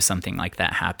 Anytime something like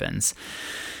that happens.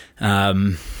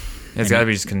 It's got to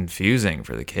be just confusing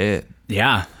for the kid.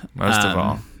 Yeah. Most of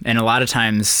all. And a lot of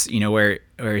times, where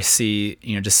you see,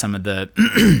 just some of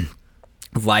the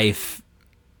life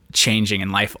changing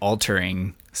and life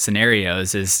altering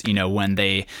scenarios is,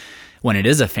 when it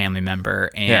is a family member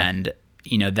and,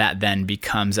 that then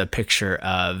becomes a picture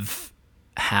of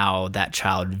how that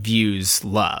child views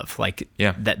love,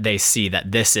 that they see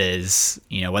that this is,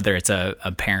 whether it's a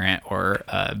parent or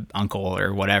a uncle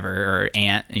or whatever, or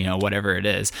aunt, whatever it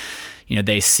is,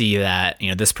 they see that,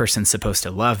 this person's supposed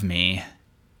to love me,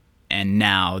 and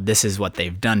now this is what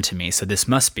they've done to me, so this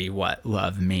must be what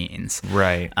love means.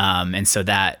 Right. And so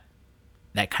that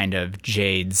kind of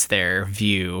jades their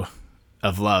view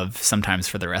of love sometimes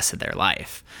for the rest of their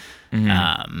life.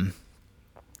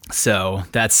 So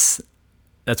that's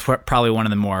probably one of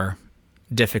the more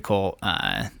difficult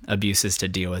abuses to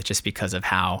deal with, just because of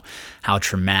how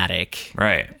traumatic.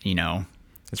 Right.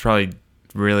 It's probably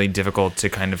really difficult to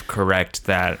kind of correct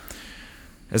that.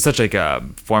 It's such a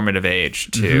formative age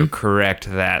to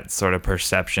correct that sort of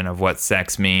perception of what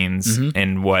sex means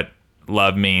and what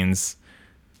love means.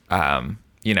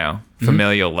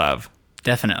 Familial love.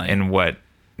 Definitely.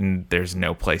 And there's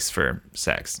no place for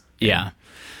sex. Yeah.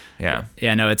 Yeah.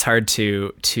 Yeah, no, it's hard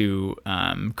to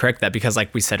correct that, because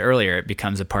like we said earlier, it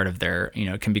becomes a part of their,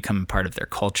 it can become a part of their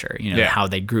culture, how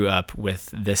they grew up with,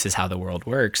 this is how the world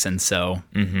works. And so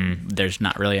there's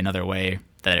not really another way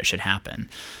that it should happen.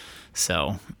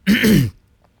 So. Did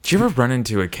you ever run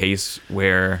into a case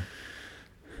where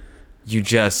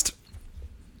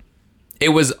it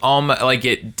was almost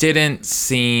it didn't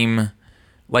seem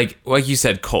like you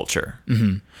said, culture,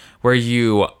 where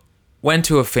you went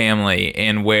to a family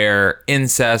and where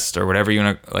incest or whatever you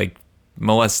want to,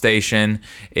 molestation,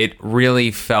 it really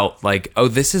felt like, oh,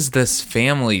 this is this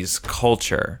family's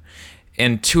culture.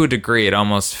 And to a degree, it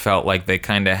almost felt like they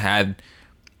kind of had,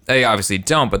 they obviously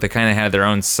don't, but they kind of had their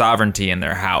own sovereignty in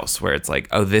their house, where it's like,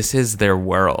 oh, this is their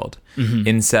world.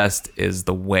 Incest is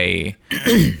the way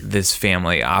this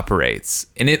family operates.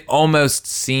 And it almost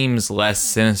seems less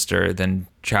sinister than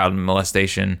child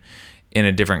molestation in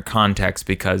a different context,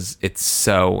 because it's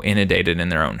so inundated in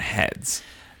their own heads.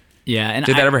 Yeah. And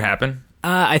did that ever happen?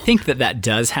 I think that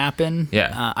does happen.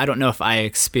 Yeah. I don't know if I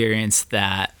experienced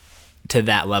that to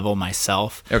that level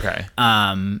myself. Okay.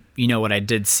 What I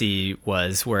did see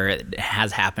was where it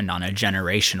has happened on a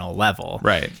generational level.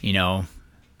 Right.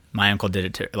 My uncle did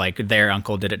it to, their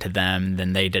uncle did it to them,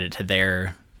 then they did it to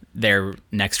their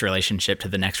next relationship, to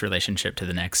the next relationship, to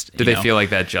the next. Did they feel like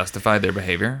that justified their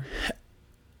behavior?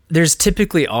 There's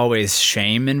typically always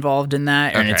shame involved in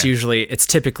that, and it's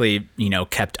typically,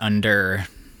 kept under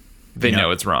they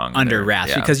know it's wrong under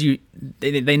wraps because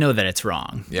they know that it's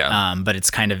wrong. Yeah. But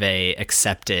it's kind of a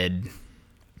accepted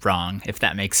wrong, if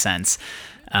that makes sense.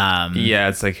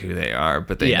 It's like who they are,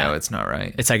 but they know it's not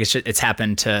right. It's like it's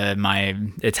happened to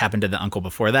the uncle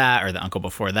before that, or the uncle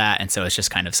before that, and so it's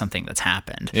just kind of something that's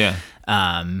happened. Yeah.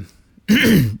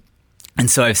 And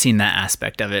so I've seen that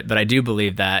aspect of it, but I do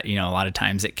believe that, a lot of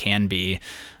times it can be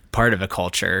part of a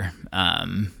culture,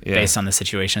 based on the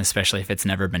situation, especially if it's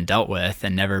never been dealt with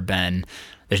and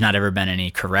there's not ever been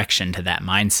any correction to that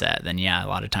mindset. Then a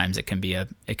lot of times it could be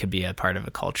a part of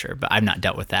a culture, but I've not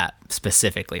dealt with that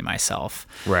specifically myself.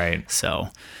 Right. So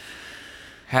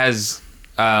has,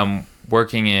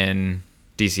 working in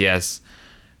DCS,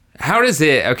 how does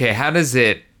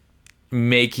it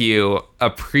make you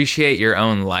appreciate your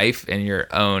own life and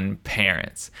your own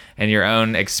parents and your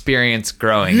own experience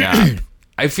growing up?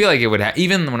 I feel like it would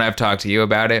even when I've talked to you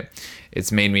about it,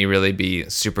 it's made me really be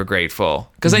super grateful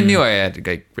because I knew I had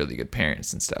like really good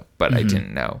parents and stuff, but I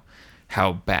didn't know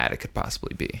how bad it could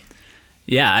possibly be.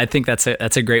 Yeah, I think that's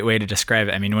a great way to describe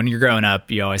it. I mean, when you're growing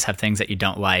up, you always have things that you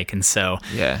don't like, and so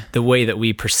the way that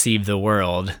we perceive the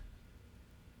world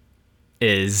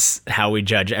is how we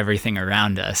judge everything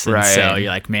around us. And so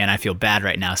you're like, man, I feel bad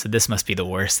right now, so this must be the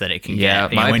worst that it can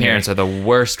get. My parents are the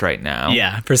worst right now.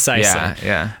 Yeah, precisely.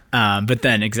 Yeah. But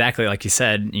then exactly like you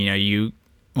said,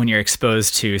 when you're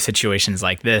exposed to situations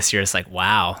like this, you're just like,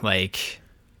 wow, like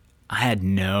I had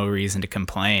no reason to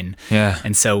complain. Yeah.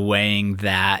 And so weighing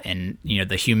that and,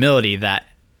 the humility that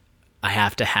I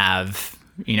have to have,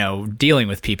 dealing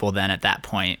with people then at that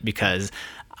point, because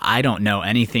I don't know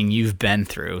anything you've been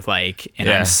through, and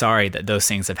I'm sorry that those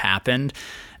things have happened.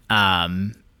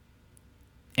 And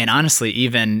honestly,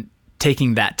 even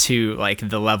taking that to like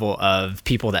the level of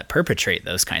people that perpetrate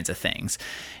those kinds of things,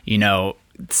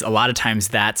 a lot of times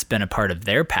that's been a part of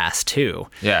their past too.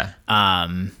 Yeah.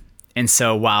 And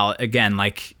so while again,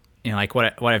 like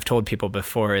what I've told people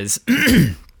before is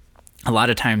a lot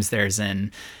of times there's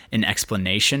an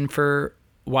explanation for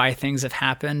why things have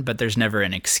happened, but there's never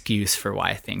an excuse for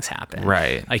why things happen.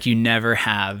 Right. Like you never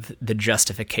have the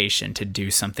justification to do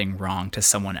something wrong to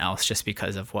someone else just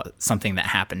because of something that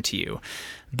happened to you,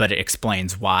 but it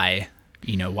explains why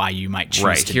you might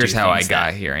choose to here's do how I things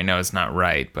got here. I know it's not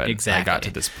right, but exactly. I got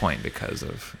to this point because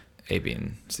of A, B,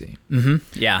 and C.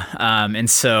 Yeah. And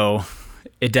so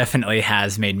it definitely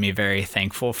has made me very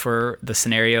thankful for the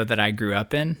scenario that I grew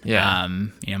up in. Yeah.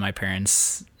 My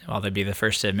parents, while they'd be the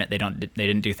first to admit they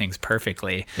didn't do things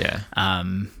perfectly. Yeah.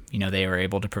 They were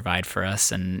able to provide for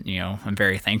us, and I'm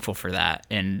very thankful for that.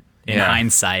 And in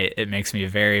hindsight, it makes me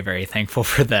very, very thankful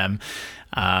for them.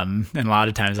 And a lot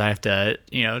of times I have to,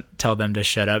 tell them to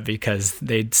shut up because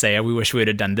they'd say, "We wish we would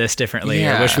have done this differently."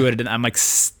 Or wish we would have done. I'm like,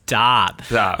 stop.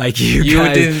 Like you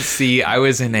guys didn't see. I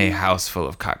was in a house full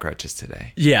of cockroaches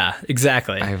today. Yeah,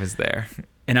 exactly. I was there.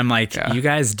 And I'm like, you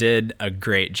guys did a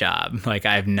great job. Like,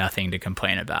 I have nothing to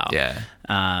complain about. Yeah.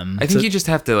 I think you just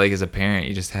have to, like, as a parent,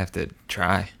 you just have to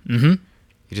try. Mm-hmm.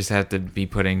 You just have to be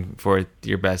putting forth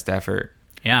your best effort.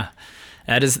 Yeah.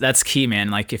 That's key, man.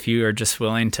 Like, if you are just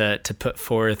willing to put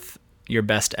forth your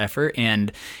best effort.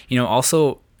 And,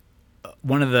 also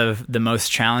one of the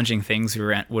most challenging things we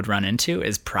would run into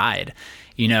is pride,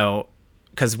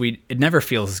 because it never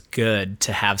feels good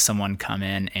to have someone come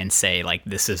in and say like,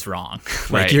 this is wrong.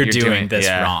 Like you're doing this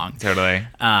wrong. Totally.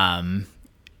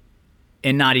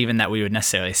 And not even that we would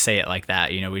necessarily say it like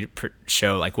that. We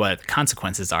show like what the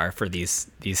consequences are for these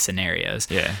scenarios.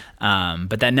 Yeah.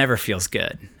 But that never feels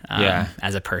good.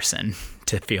 As a person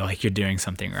to feel like you're doing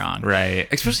something wrong. Right.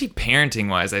 Especially parenting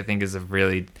wise, I think is a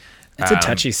really, it's a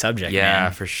touchy subject. Yeah,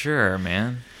 man. For sure,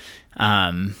 man.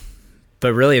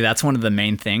 But really, that's one of the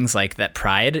main things, like that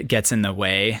pride gets in the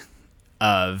way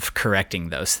of correcting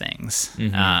those things.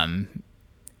 Mm-hmm.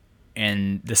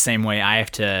 And the same way I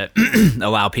have to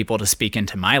allow people to speak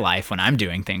into my life when I'm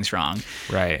doing things wrong.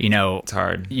 Right. It's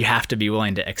hard. You have to be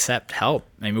willing to accept help.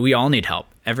 I mean, we all need help.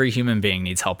 Every human being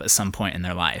needs help at some point in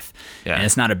their life. Yeah. And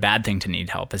it's not a bad thing to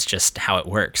need help. It's just how it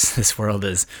works. This world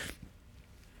is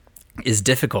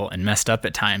difficult and messed up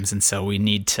at times, and so we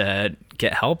need to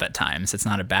get help at times. It's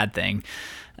not a bad thing.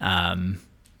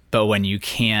 But when you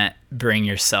can't bring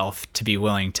yourself to be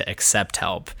willing to accept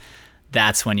help,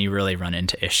 that's when you really run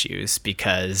into issues,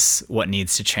 because what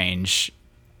needs to change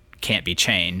can't be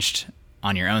changed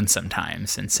on your own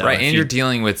sometimes. And so and you're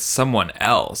dealing with someone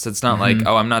else. It's not like,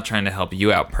 I'm not trying to help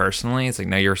you out personally. It's like,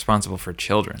 no, you're responsible for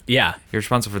children. Yeah. You're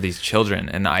responsible for these children,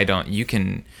 and you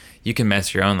can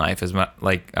mess your own life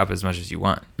up as much as you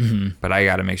want. Mm-hmm. But I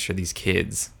got to make sure these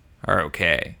kids are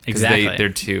okay. Exactly. They're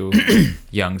too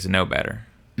young to know better.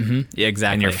 Mm-hmm. Yeah,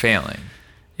 exactly. And you're failing.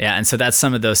 Yeah. And so that's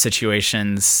some of those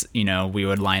situations, we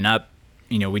would line up,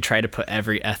 we try to put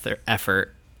every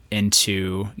effort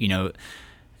into,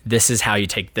 this is how you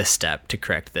take this step to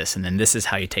correct this. And then this is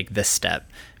how you take this step,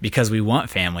 because we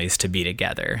want families to be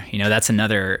together. That's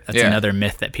another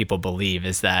myth that people believe,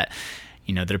 is that,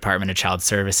 the Department of Child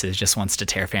Services just wants to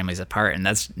tear families apart. And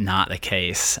that's not the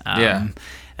case.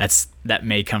 That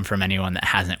may come from anyone that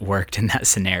hasn't worked in that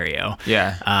scenario.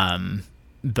 Yeah.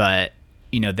 But,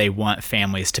 they want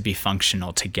families to be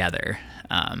functional together.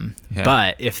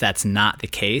 But if that's not the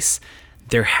case,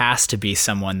 there has to be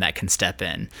someone that can step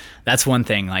in. That's one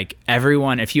thing. Like,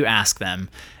 everyone, if you ask them,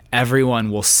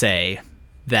 everyone will say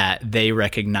that they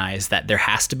recognize that there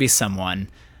has to be someone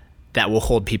that will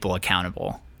hold people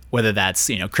accountable, whether that's,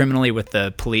 criminally with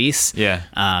the police, or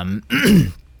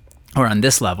on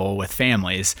this level with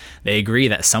families. They agree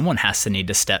that someone has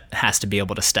to be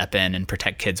able to step in and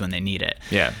protect kids when they need it.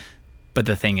 Yeah. But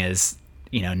the thing is,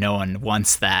 no one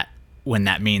wants that when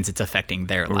that means it's affecting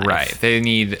their life. Right. They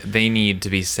need to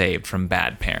be saved from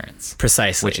bad parents.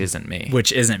 Precisely. Which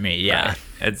isn't me. Yeah. Right.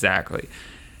 Exactly.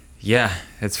 Yeah.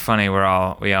 It's funny.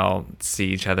 We all see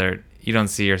each other. You don't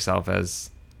see yourself as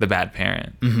the bad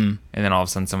parent. Mm-hmm. And then all of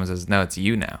a sudden someone says, no, it's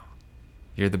you now.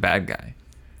 You're the bad guy.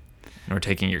 And we're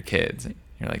taking your kids.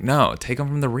 You're like, no, take them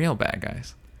from the real bad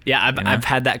guys. Yeah, I've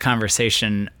had that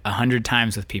conversation 100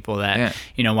 times with people that,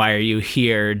 why are you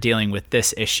here dealing with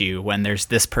this issue when there's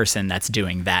this person that's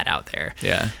doing that out there?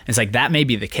 Yeah. It's like, that may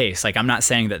be the case. Like, I'm not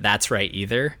saying that that's right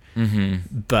either,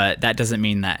 but that doesn't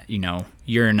mean that,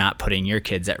 you're not putting your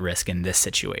kids at risk in this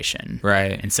situation.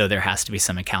 Right. And so there has to be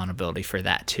some accountability for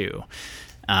that too.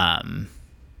 I mean,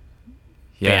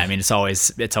 it's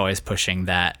always pushing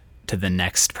that to the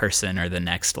next person or the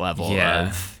next level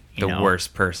of the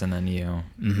worst person than you.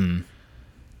 Mm-hmm.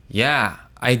 Yeah,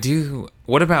 I do.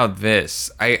 What about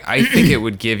this? I think it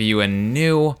would give you a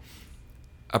new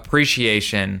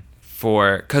appreciation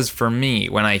because for me,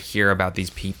 when I hear about these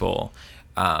people,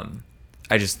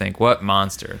 I just think, what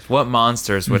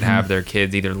monsters would have their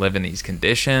kids either live in these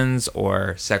conditions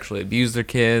or sexually abuse their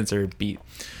kids or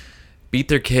beat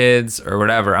their kids or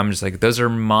whatever. I'm just like, those are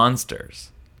monsters.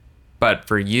 But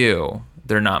for you,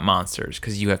 they're not monsters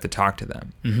because you have to talk to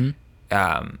them.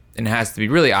 Mm-hmm. And it has to be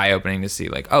really eye-opening to see,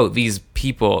 like, oh, these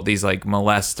people, these like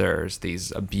molesters,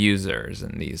 these abusers,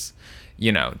 and these,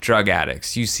 drug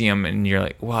addicts, you see them and you're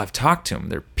like, well, I've talked to them.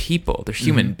 They're people. They're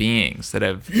human beings that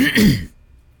have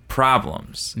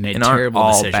problems made and terrible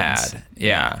aren't all decisions. bad.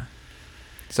 Yeah.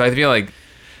 So I feel like,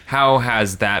 how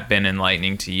has that been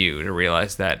enlightening to you to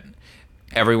realize that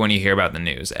everyone you hear about in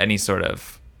the news, any sort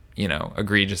of,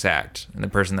 egregious act, and the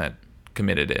person that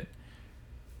committed it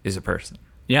is a person?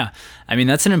 Yeah. I mean,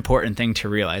 that's an important thing to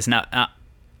realize. Now,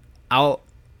 I'll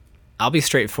be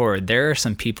straightforward. There are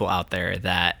some people out there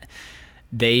that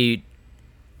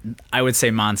I would say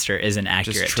monster is an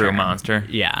accurate just true term. Monster.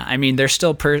 Yeah. I mean, they're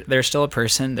still a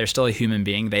person. They're still a human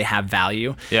being. They have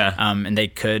value. Yeah. And they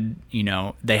could,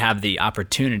 they have the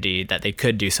opportunity that they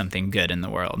could do something good in the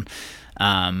world.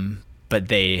 But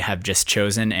they have just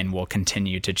chosen and will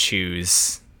continue to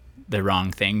choose the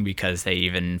wrong thing because they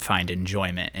even find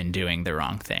enjoyment in doing the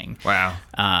wrong thing. Wow.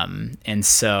 And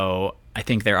so I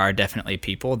think there are definitely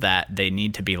people that they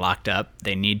need to be locked up.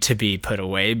 They need to be put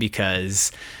away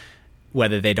because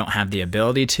whether they don't have the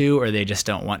ability to or they just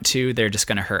don't want to, they're just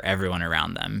going to hurt everyone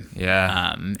around them.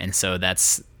 Yeah. And so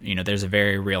that's, there's a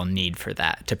very real need for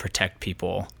that, to protect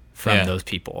people from those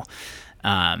people.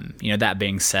 That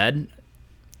being said,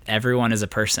 everyone is a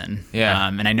person. Yeah.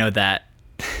 And I know that,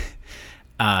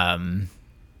 I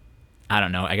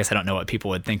don't know. I guess I don't know what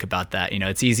people would think about that.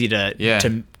 It's easy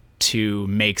to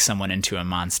make someone into a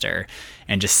monster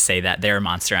and just say that they're a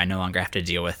monster. I no longer have to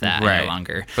deal with that. Right. No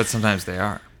longer. But sometimes they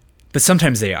are. That's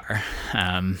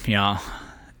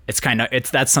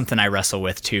something I wrestle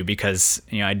with too, because,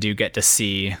 I do get to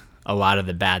see a lot of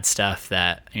the bad stuff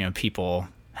that, people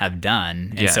have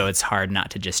done. And so it's hard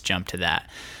not to just jump to that.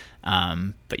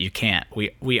 But you can't.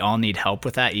 We all need help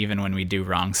with that. Even when we do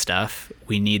wrong stuff,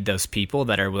 we need those people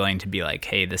that are willing to be like,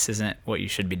 hey, this isn't what you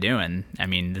should be doing. I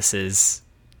mean,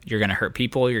 you're going to hurt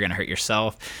people, you're going to hurt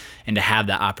yourself, and to have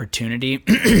that opportunity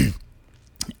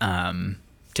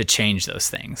to change those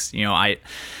things.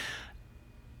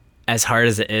 As hard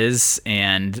as it is,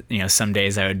 and, some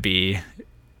days I would be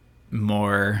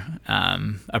more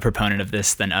a proponent of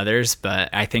this than others, but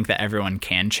I think that everyone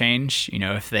can change.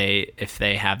 If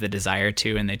they have the desire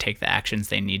to and they take the actions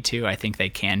they need to, I think they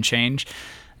can change.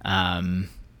 But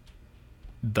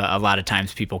a lot of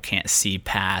times people can't see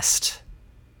past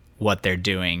what they're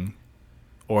doing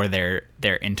or their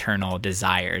internal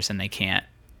desires, and they can't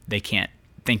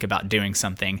think about doing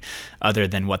something other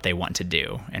than what they want to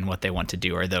do, and what they want to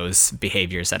do are those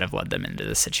behaviors that have led them into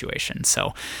this situation.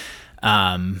 So,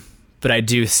 but I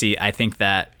think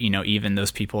that, even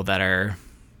those people that are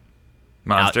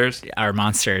monsters,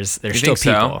 they're still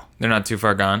people. So? They're not too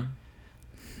far gone.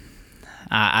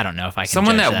 I don't know if I can.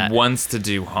 Someone judge that wants to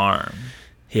do harm.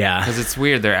 Yeah, because it's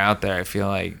weird. They're out there. I feel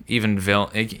like even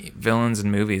villains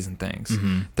in movies and things,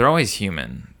 they're always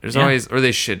human. There's always, or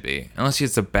they should be, unless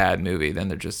it's a bad movie, then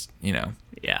they're just,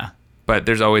 Yeah. But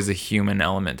there's always a human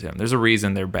element to them. There's a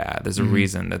reason they're bad. There's a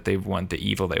reason that they want the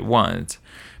evil they want.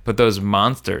 But those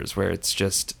monsters where it's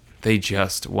just, they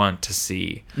just want to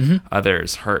see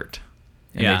others hurt.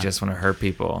 And they just want to hurt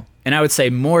people. And I would say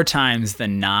more times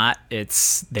than not,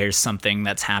 there's something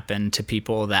that's happened to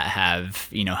people that have,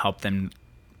 helped them.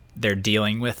 They're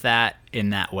dealing with that in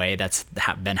that way. That's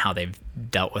been how they've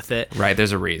dealt with it. Right.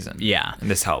 There's a reason. Yeah.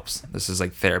 And this helps. This is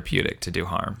like therapeutic to do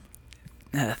harm.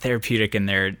 Therapeutic in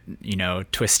their,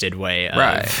 twisted way.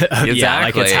 Right. Exactly. Yeah,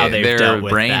 like it's how they've their dealt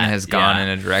with brain that. has gone in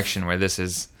a direction where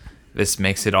this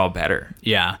makes it all better.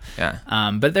 Yeah. Yeah.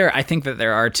 But I think that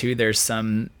there's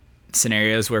some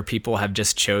scenarios where people have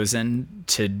just chosen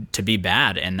to be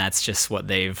bad, and that's just what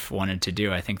they've wanted to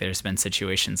do. I think there's been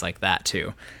situations like that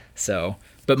too. So,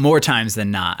 but more times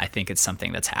than not, I think it's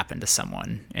something that's happened to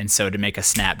someone. And so to make a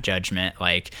snap judgment,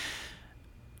 like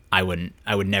I would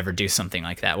never do something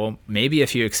like that. Well, maybe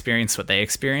if you experienced what they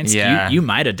experienced, you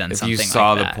might have done something like that. If you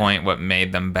saw the point, what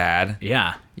made them bad.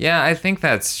 Yeah. Yeah, I think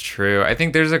that's true. I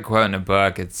think there's a quote in a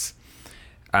book, it's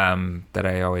that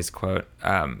I always quote,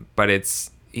 but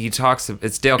it's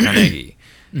Dale Carnegie.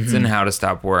 It's in How to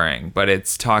Stop Worrying, but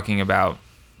it's talking about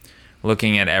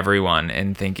looking at everyone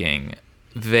and thinking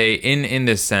they, in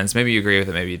this sense, maybe you agree with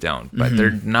it, maybe you don't, but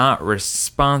they're not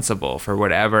responsible for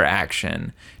whatever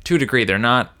action. To a degree, they're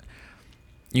not.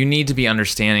 You need to be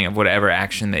understanding of whatever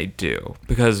action they do,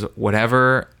 because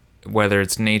whether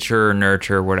it's nature or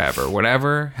nurture,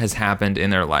 whatever has happened in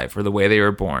their life or the way they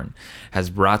were born has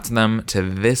brought them to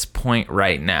this point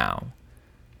right now.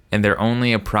 And they're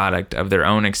only a product of their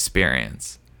own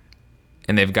experience.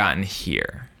 And they've gotten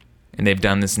here. And they've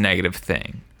done this negative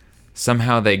thing.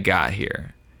 Somehow they got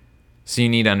here. So you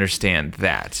need to understand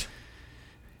that.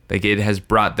 Like, it has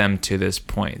brought them to this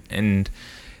point. And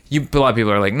a lot of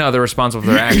people are like, no, they're responsible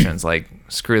for their actions. Like,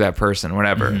 screw that person,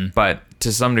 whatever. But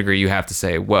to some degree, you have to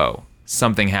say, whoa,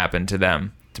 something happened to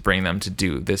them to bring them to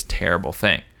do this terrible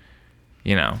thing.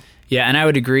 Yeah, and I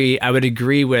would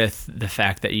agree with the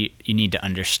fact that you need to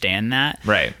understand that.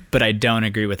 Right. But I don't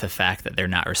agree with the fact that they're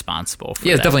not responsible for that.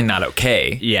 Yeah, it's definitely not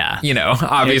okay. Yeah.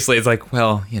 Obviously it's like,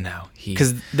 well,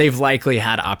 because they've likely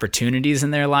had opportunities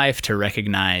in their life to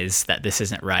recognize that this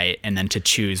isn't right, and then to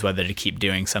choose whether to keep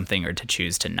doing something or to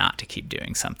choose to not to keep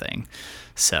doing something.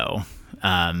 So,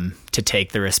 to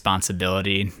take the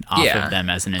responsibility off of them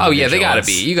as an individual. Oh, yeah,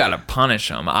 you gotta punish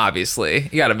them, obviously.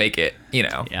 You gotta make it,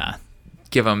 Yeah.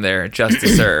 give them their just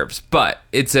deserves. But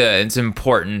it's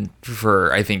important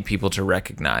for, I think, people to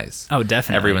recognize. Oh,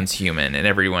 definitely. Everyone's human, and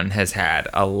everyone has had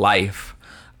a life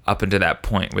up until that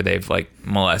point where they've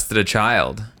molested a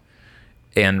child.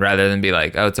 And rather than be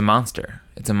like, oh, it's a monster.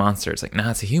 It's like, no,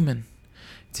 it's a human.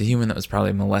 It's a human that was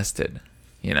probably molested,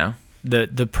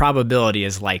 The probability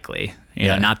is likely.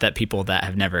 Not that people that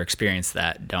have never experienced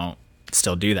that don't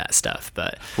still do that stuff,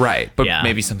 but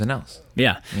maybe something else.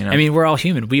 Yeah. I mean, we're all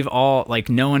human. We've all,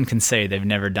 no one can say they've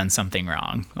never done something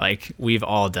wrong. We've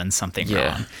all done something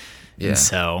wrong. Yeah. And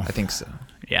so I think so.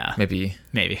 Yeah. Maybe.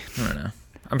 I don't know.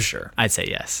 I'm sure. I'd say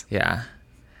yes. Yeah.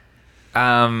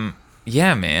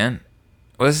 Yeah, man.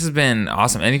 Well, this has been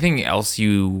awesome. Anything else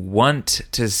you want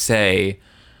to say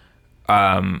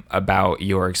about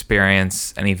your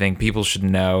experience? Anything people should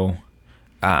know?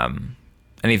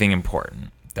 Anything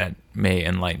important that may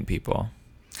enlighten people?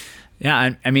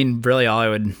 Yeah, I mean, really all I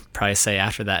would probably say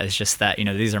after that is just that,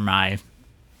 these are my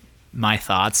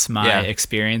thoughts, my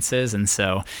experiences. And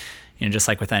so, just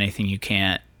like with anything, you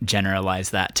can't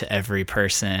generalize that to every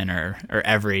person or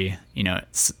every,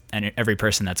 every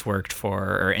person that's worked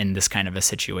for or in this kind of a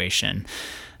situation.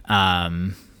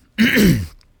 But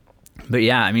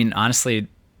yeah, I mean, honestly,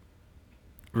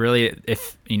 really,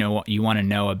 if, you want to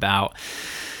know about,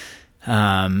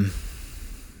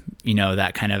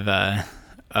 that kind of a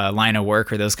line of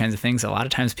work or those kinds of things, a lot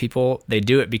of times people, they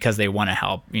do it because they want to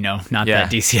help, not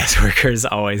that DCS workers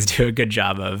always do a good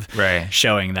job of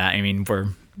showing that. I mean, we're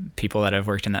people that have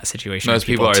worked in that situation. Most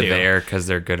people are there because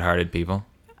they're good-hearted people.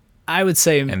 I would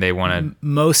say, and they want to.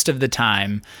 Most of the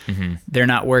time, they're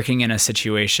not working in a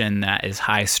situation that is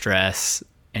high stress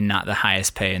and not the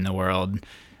highest pay in the world,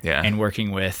 Yeah. and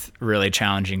working with really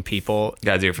challenging people. You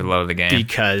gotta do it for the love of the game.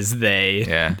 Because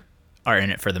they are in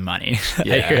it for the money.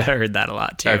 I heard that a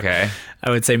lot too. Okay. I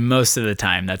would say most of the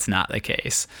time that's not the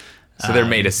case. So they're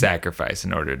made a sacrifice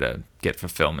in order to get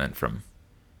fulfillment from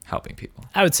helping people.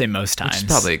 I would say most times. Which is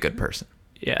probably a good person.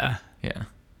 Yeah. Yeah.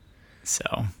 So,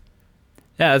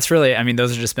 yeah, that's really, I mean,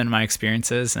 those have just been my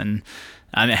experiences, and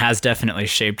it has definitely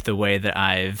shaped the way that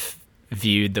I've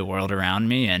viewed the world around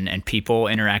me and people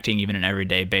interacting even on an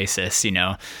everyday basis, you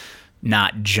know,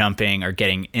 not jumping or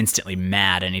getting instantly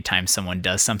mad anytime someone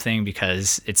does something,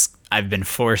 because I've been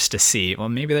forced to see, well,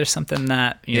 maybe there's something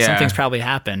that, you know, something's probably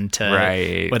happened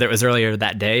to, whether it was earlier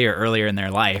that day or earlier in their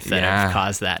life that have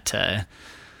caused that to.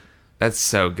 That's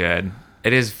so good.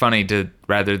 It is funny to,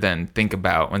 rather than think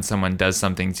about when someone does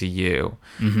something to you,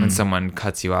 when someone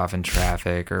cuts you off in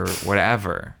traffic or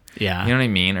whatever. Yeah. You know what I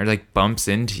mean? Or like bumps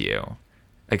into you,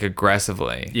 like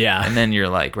aggressively. Yeah. And then you're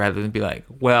like, rather than be like,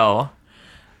 well,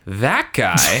 that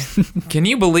guy, can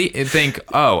you think,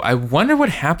 oh, I wonder what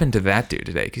happened to that dude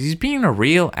today? Because he's being a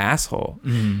real asshole.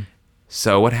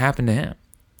 So what happened to him?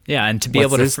 Yeah, and to be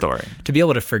able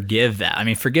to forgive that. I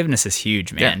mean, forgiveness is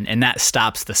huge, man, and that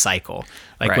stops the cycle.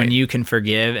 Like when you can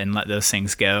forgive and let those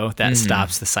things go, that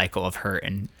stops the cycle of hurt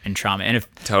and trauma. And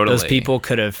if those people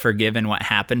could have forgiven what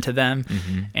happened to them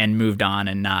and moved on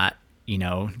and not, you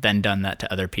know, then done that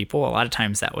to other people, a lot of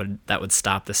times that would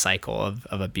stop the cycle of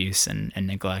abuse and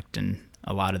neglect in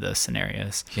a lot of those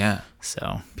scenarios. Yeah.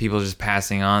 So people just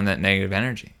passing on that negative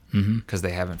energy because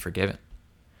they haven't forgiven.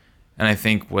 And I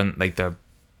think when like the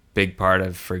big part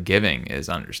of forgiving is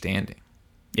understanding.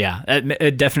 Yeah,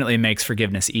 it definitely makes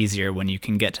forgiveness easier when you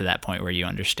can get to that point where you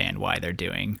understand why they're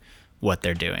doing what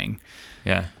they're doing.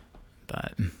 Yeah.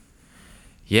 But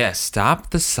yeah,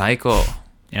 stop the cycle.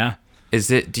 Yeah.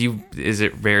 Do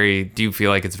you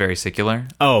feel like it's very secular?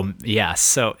 Oh, yeah.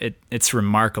 So it's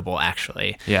remarkable,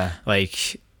 actually. Yeah.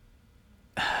 Like,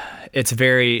 it's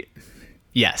very,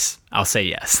 yes, I'll say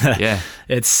yes. Yeah.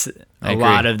 It's a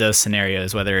lot of those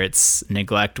scenarios, whether it's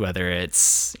neglect, whether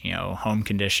it's, you know, home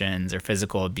conditions or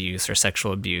physical abuse or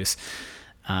sexual abuse.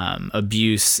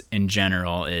 Abuse in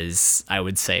general is, I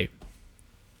would say,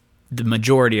 the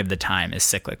majority of the time is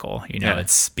cyclical. You know,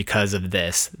 it's because of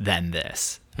this, then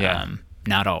this. Yeah.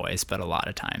 Not always, but a lot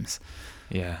of times.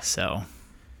 Yeah. So.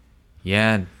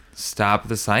 Yeah. Stop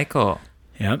the cycle.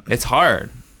 Yep. It's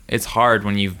hard. It's hard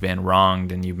when you've been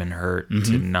wronged and you've been hurt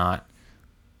to not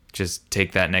just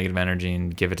take that negative energy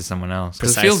and give it to someone else.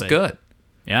 Because it feels good.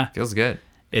 Yeah. It feels good.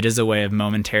 It is a way of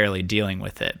momentarily dealing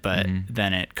with it, but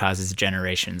then it causes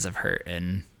generations of hurt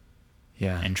and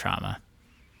trauma.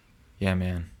 Yeah,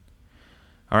 man.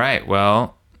 All right.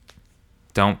 Well,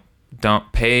 don't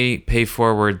pay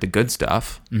forward the good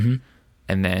stuff, and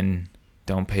then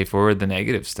don't pay forward the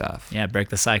negative stuff. Yeah, break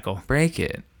the cycle. Break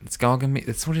it. It's all gonna be.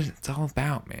 That's what it's all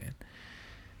about, man.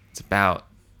 It's about,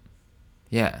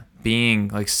 being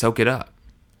like, soak it up,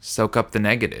 soak up the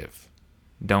negative,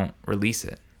 don't release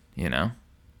it. You know.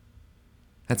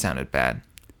 That sounded bad.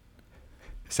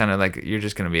 It sounded like you're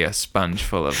just gonna be a sponge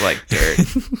full of like dirt.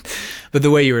 But the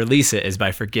way you release it is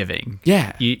by forgiving.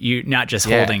 Yeah. You not just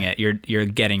holding it. You're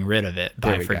getting rid of it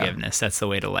by forgiveness. That's the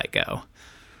way to let go.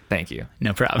 Thank you.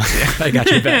 No problem. I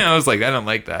got your back. I was like, I don't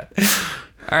like that.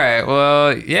 All right.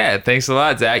 Well, yeah. Thanks a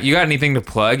lot, Zach. You got anything to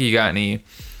plug? You got any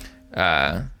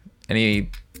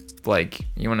like,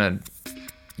 you want to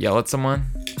yell at someone?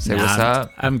 Say what's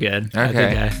up? I'm good. Okay. I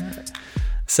think I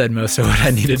said most of what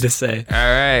I needed to say. All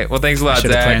right. Well, thanks a lot, Zach.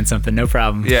 Should have planned something. No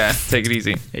problem. Yeah. Take it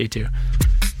easy. You too.